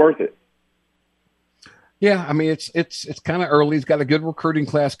feel it's worth it. Yeah, I mean it's kind of early. He's got a good recruiting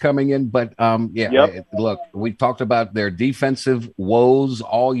class coming in, but look, we talked about their defensive woes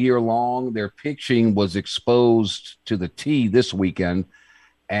all year long. Their pitching was exposed to the T this weekend,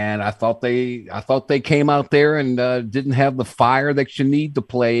 and I thought they came out there and didn't have the fire that you need to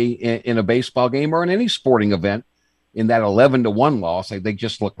play in a baseball game or in any sporting event. In that 11-1 loss, they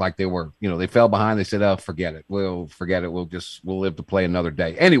just looked like they were, they fell behind. They said, "Oh, forget it. We'll forget it. We'll live to play another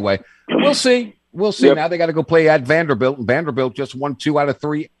day." Anyway, we'll see. We'll see. Yep. Now they got to go play at Vanderbilt, and Vanderbilt just won 2 out of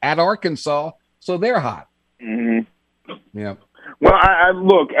 3 at Arkansas, so they're hot. Mm-hmm. Yeah. Well,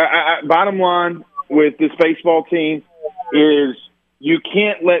 bottom line with this baseball team is you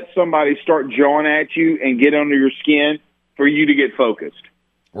can't let somebody start jawing at you and get under your skin for you to get focused.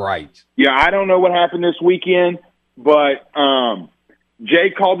 Right. Yeah, I don't know what happened this weekend, but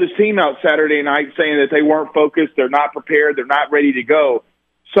Jay called his team out Saturday night saying that they weren't focused, they're not prepared, they're not ready to go.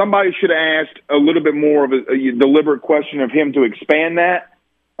 Somebody should have asked a little bit more of a deliberate question of him to expand that.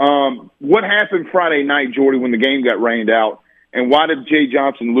 What happened Friday night, Jordy, when the game got rained out, and why did Jay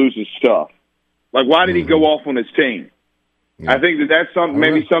Johnson lose his stuff? Like, why did he go off on his team? Yeah. I think that's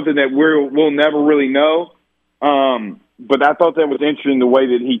maybe something that we'll never really know. But I thought that was interesting the way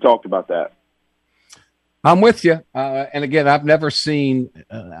that he talked about that. I'm with you. And again, I've never seen,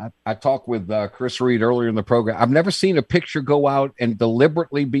 I talked with Chris Reed earlier in the program. I've never seen a pitcher go out and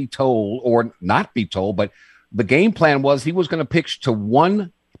deliberately be told or not be told, but the game plan was he was going to pitch to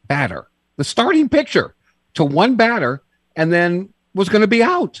one batter, the starting pitcher to one batter, and then was going to be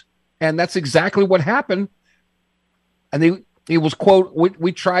out. And that's exactly what happened. And he was, quote,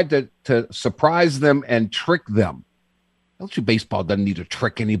 we tried to surprise them and trick them. LSU baseball doesn't need to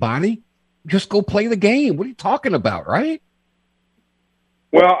trick anybody. Just go play the game. What are you talking about, right?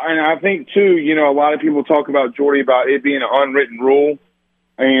 Well, and I think, too, a lot of people talk about, Jordy, about it being an unwritten rule,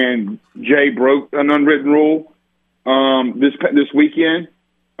 and Jay broke an unwritten rule this weekend.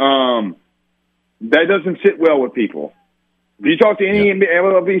 That doesn't sit well with people. If you talk to any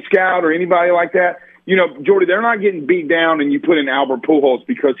MLB scout or anybody like that, Jordy, they're not getting beat down and you put in Albert Pujols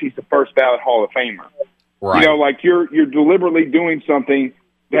because he's the first ballot Hall of Famer. Right. You're deliberately doing something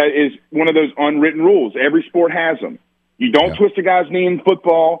that is one of those unwritten rules. Every sport has them. You don't twist a guy's knee in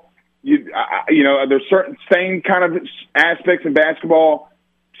football. There's certain same kind of aspects in basketball,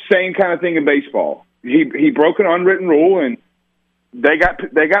 same kind of thing in baseball. He broke an unwritten rule, and they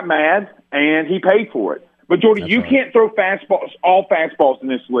got mad, and he paid for it. But Jordy, you can't throw all fastballs in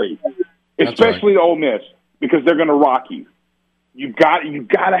this league, especially Ole Miss, because they're going to rock you. You got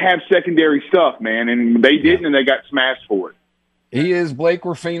to have secondary stuff, man, and they didn't, and they got smashed for it. He is Blake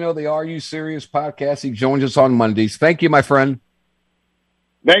Ruffino, the Are You Serious podcast. He joins us on Mondays. Thank you, my friend.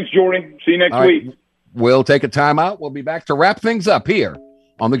 Thanks, Jordy. See you next week. Right. We'll take a time out. We'll be back to wrap things up here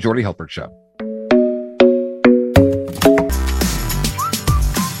on the Jordy Hultberg Show.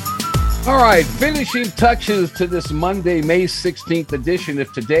 All right, finishing touches to this Monday, May 16th edition.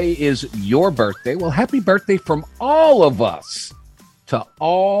 If today is your birthday, well, happy birthday from all of us to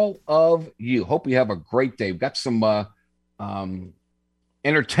all of you. Hope you have a great day. We've got some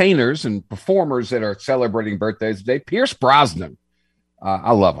entertainers and performers that are celebrating birthdays today. Pierce Brosnan.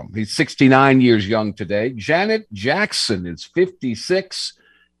 I love him. He's 69 years young today. Janet Jackson is 56.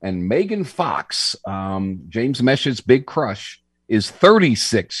 And Megan Fox, James Mesh's big crush, is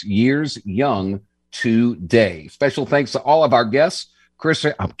 36 years young today. Special thanks to all of our guests.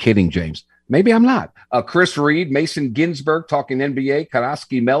 I'm kidding, James. Maybe I'm not. Chris Reed, Mason Ginsberg, talking NBA,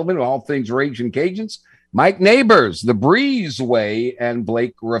 Karaski Melvin, all things Raging Cajuns, Mike Neighbors, The Breezeway, and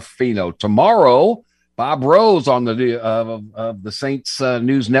Blake Ruffino. Tomorrow, Bob Rose on the Saints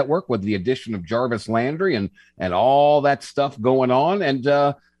News Network with the addition of Jarvis Landry and all that stuff going on. And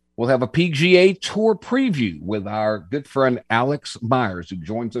we'll have a PGA Tour preview with our good friend Alex Myers, who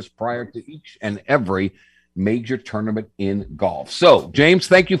joins us prior to each and every major tournament in golf. So, James,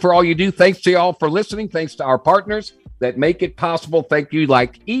 thank you for all you do. Thanks to you all for listening. Thanks to our partners that make it possible. Thank you,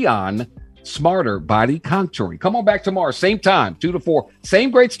 like Eon Smarter Body Contouring. Come on back tomorrow, same time, 2 to 4,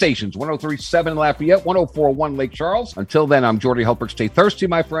 same great stations, 103.7 Lafayette, 104.1 Lake Charles. Until then, I'm Jordy Hultberg. Stay thirsty,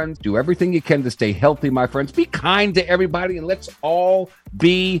 my friends. Do everything you can to stay healthy, my friends. Be kind to everybody, and let's all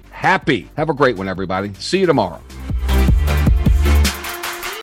be happy. Have a great one, everybody. See you tomorrow.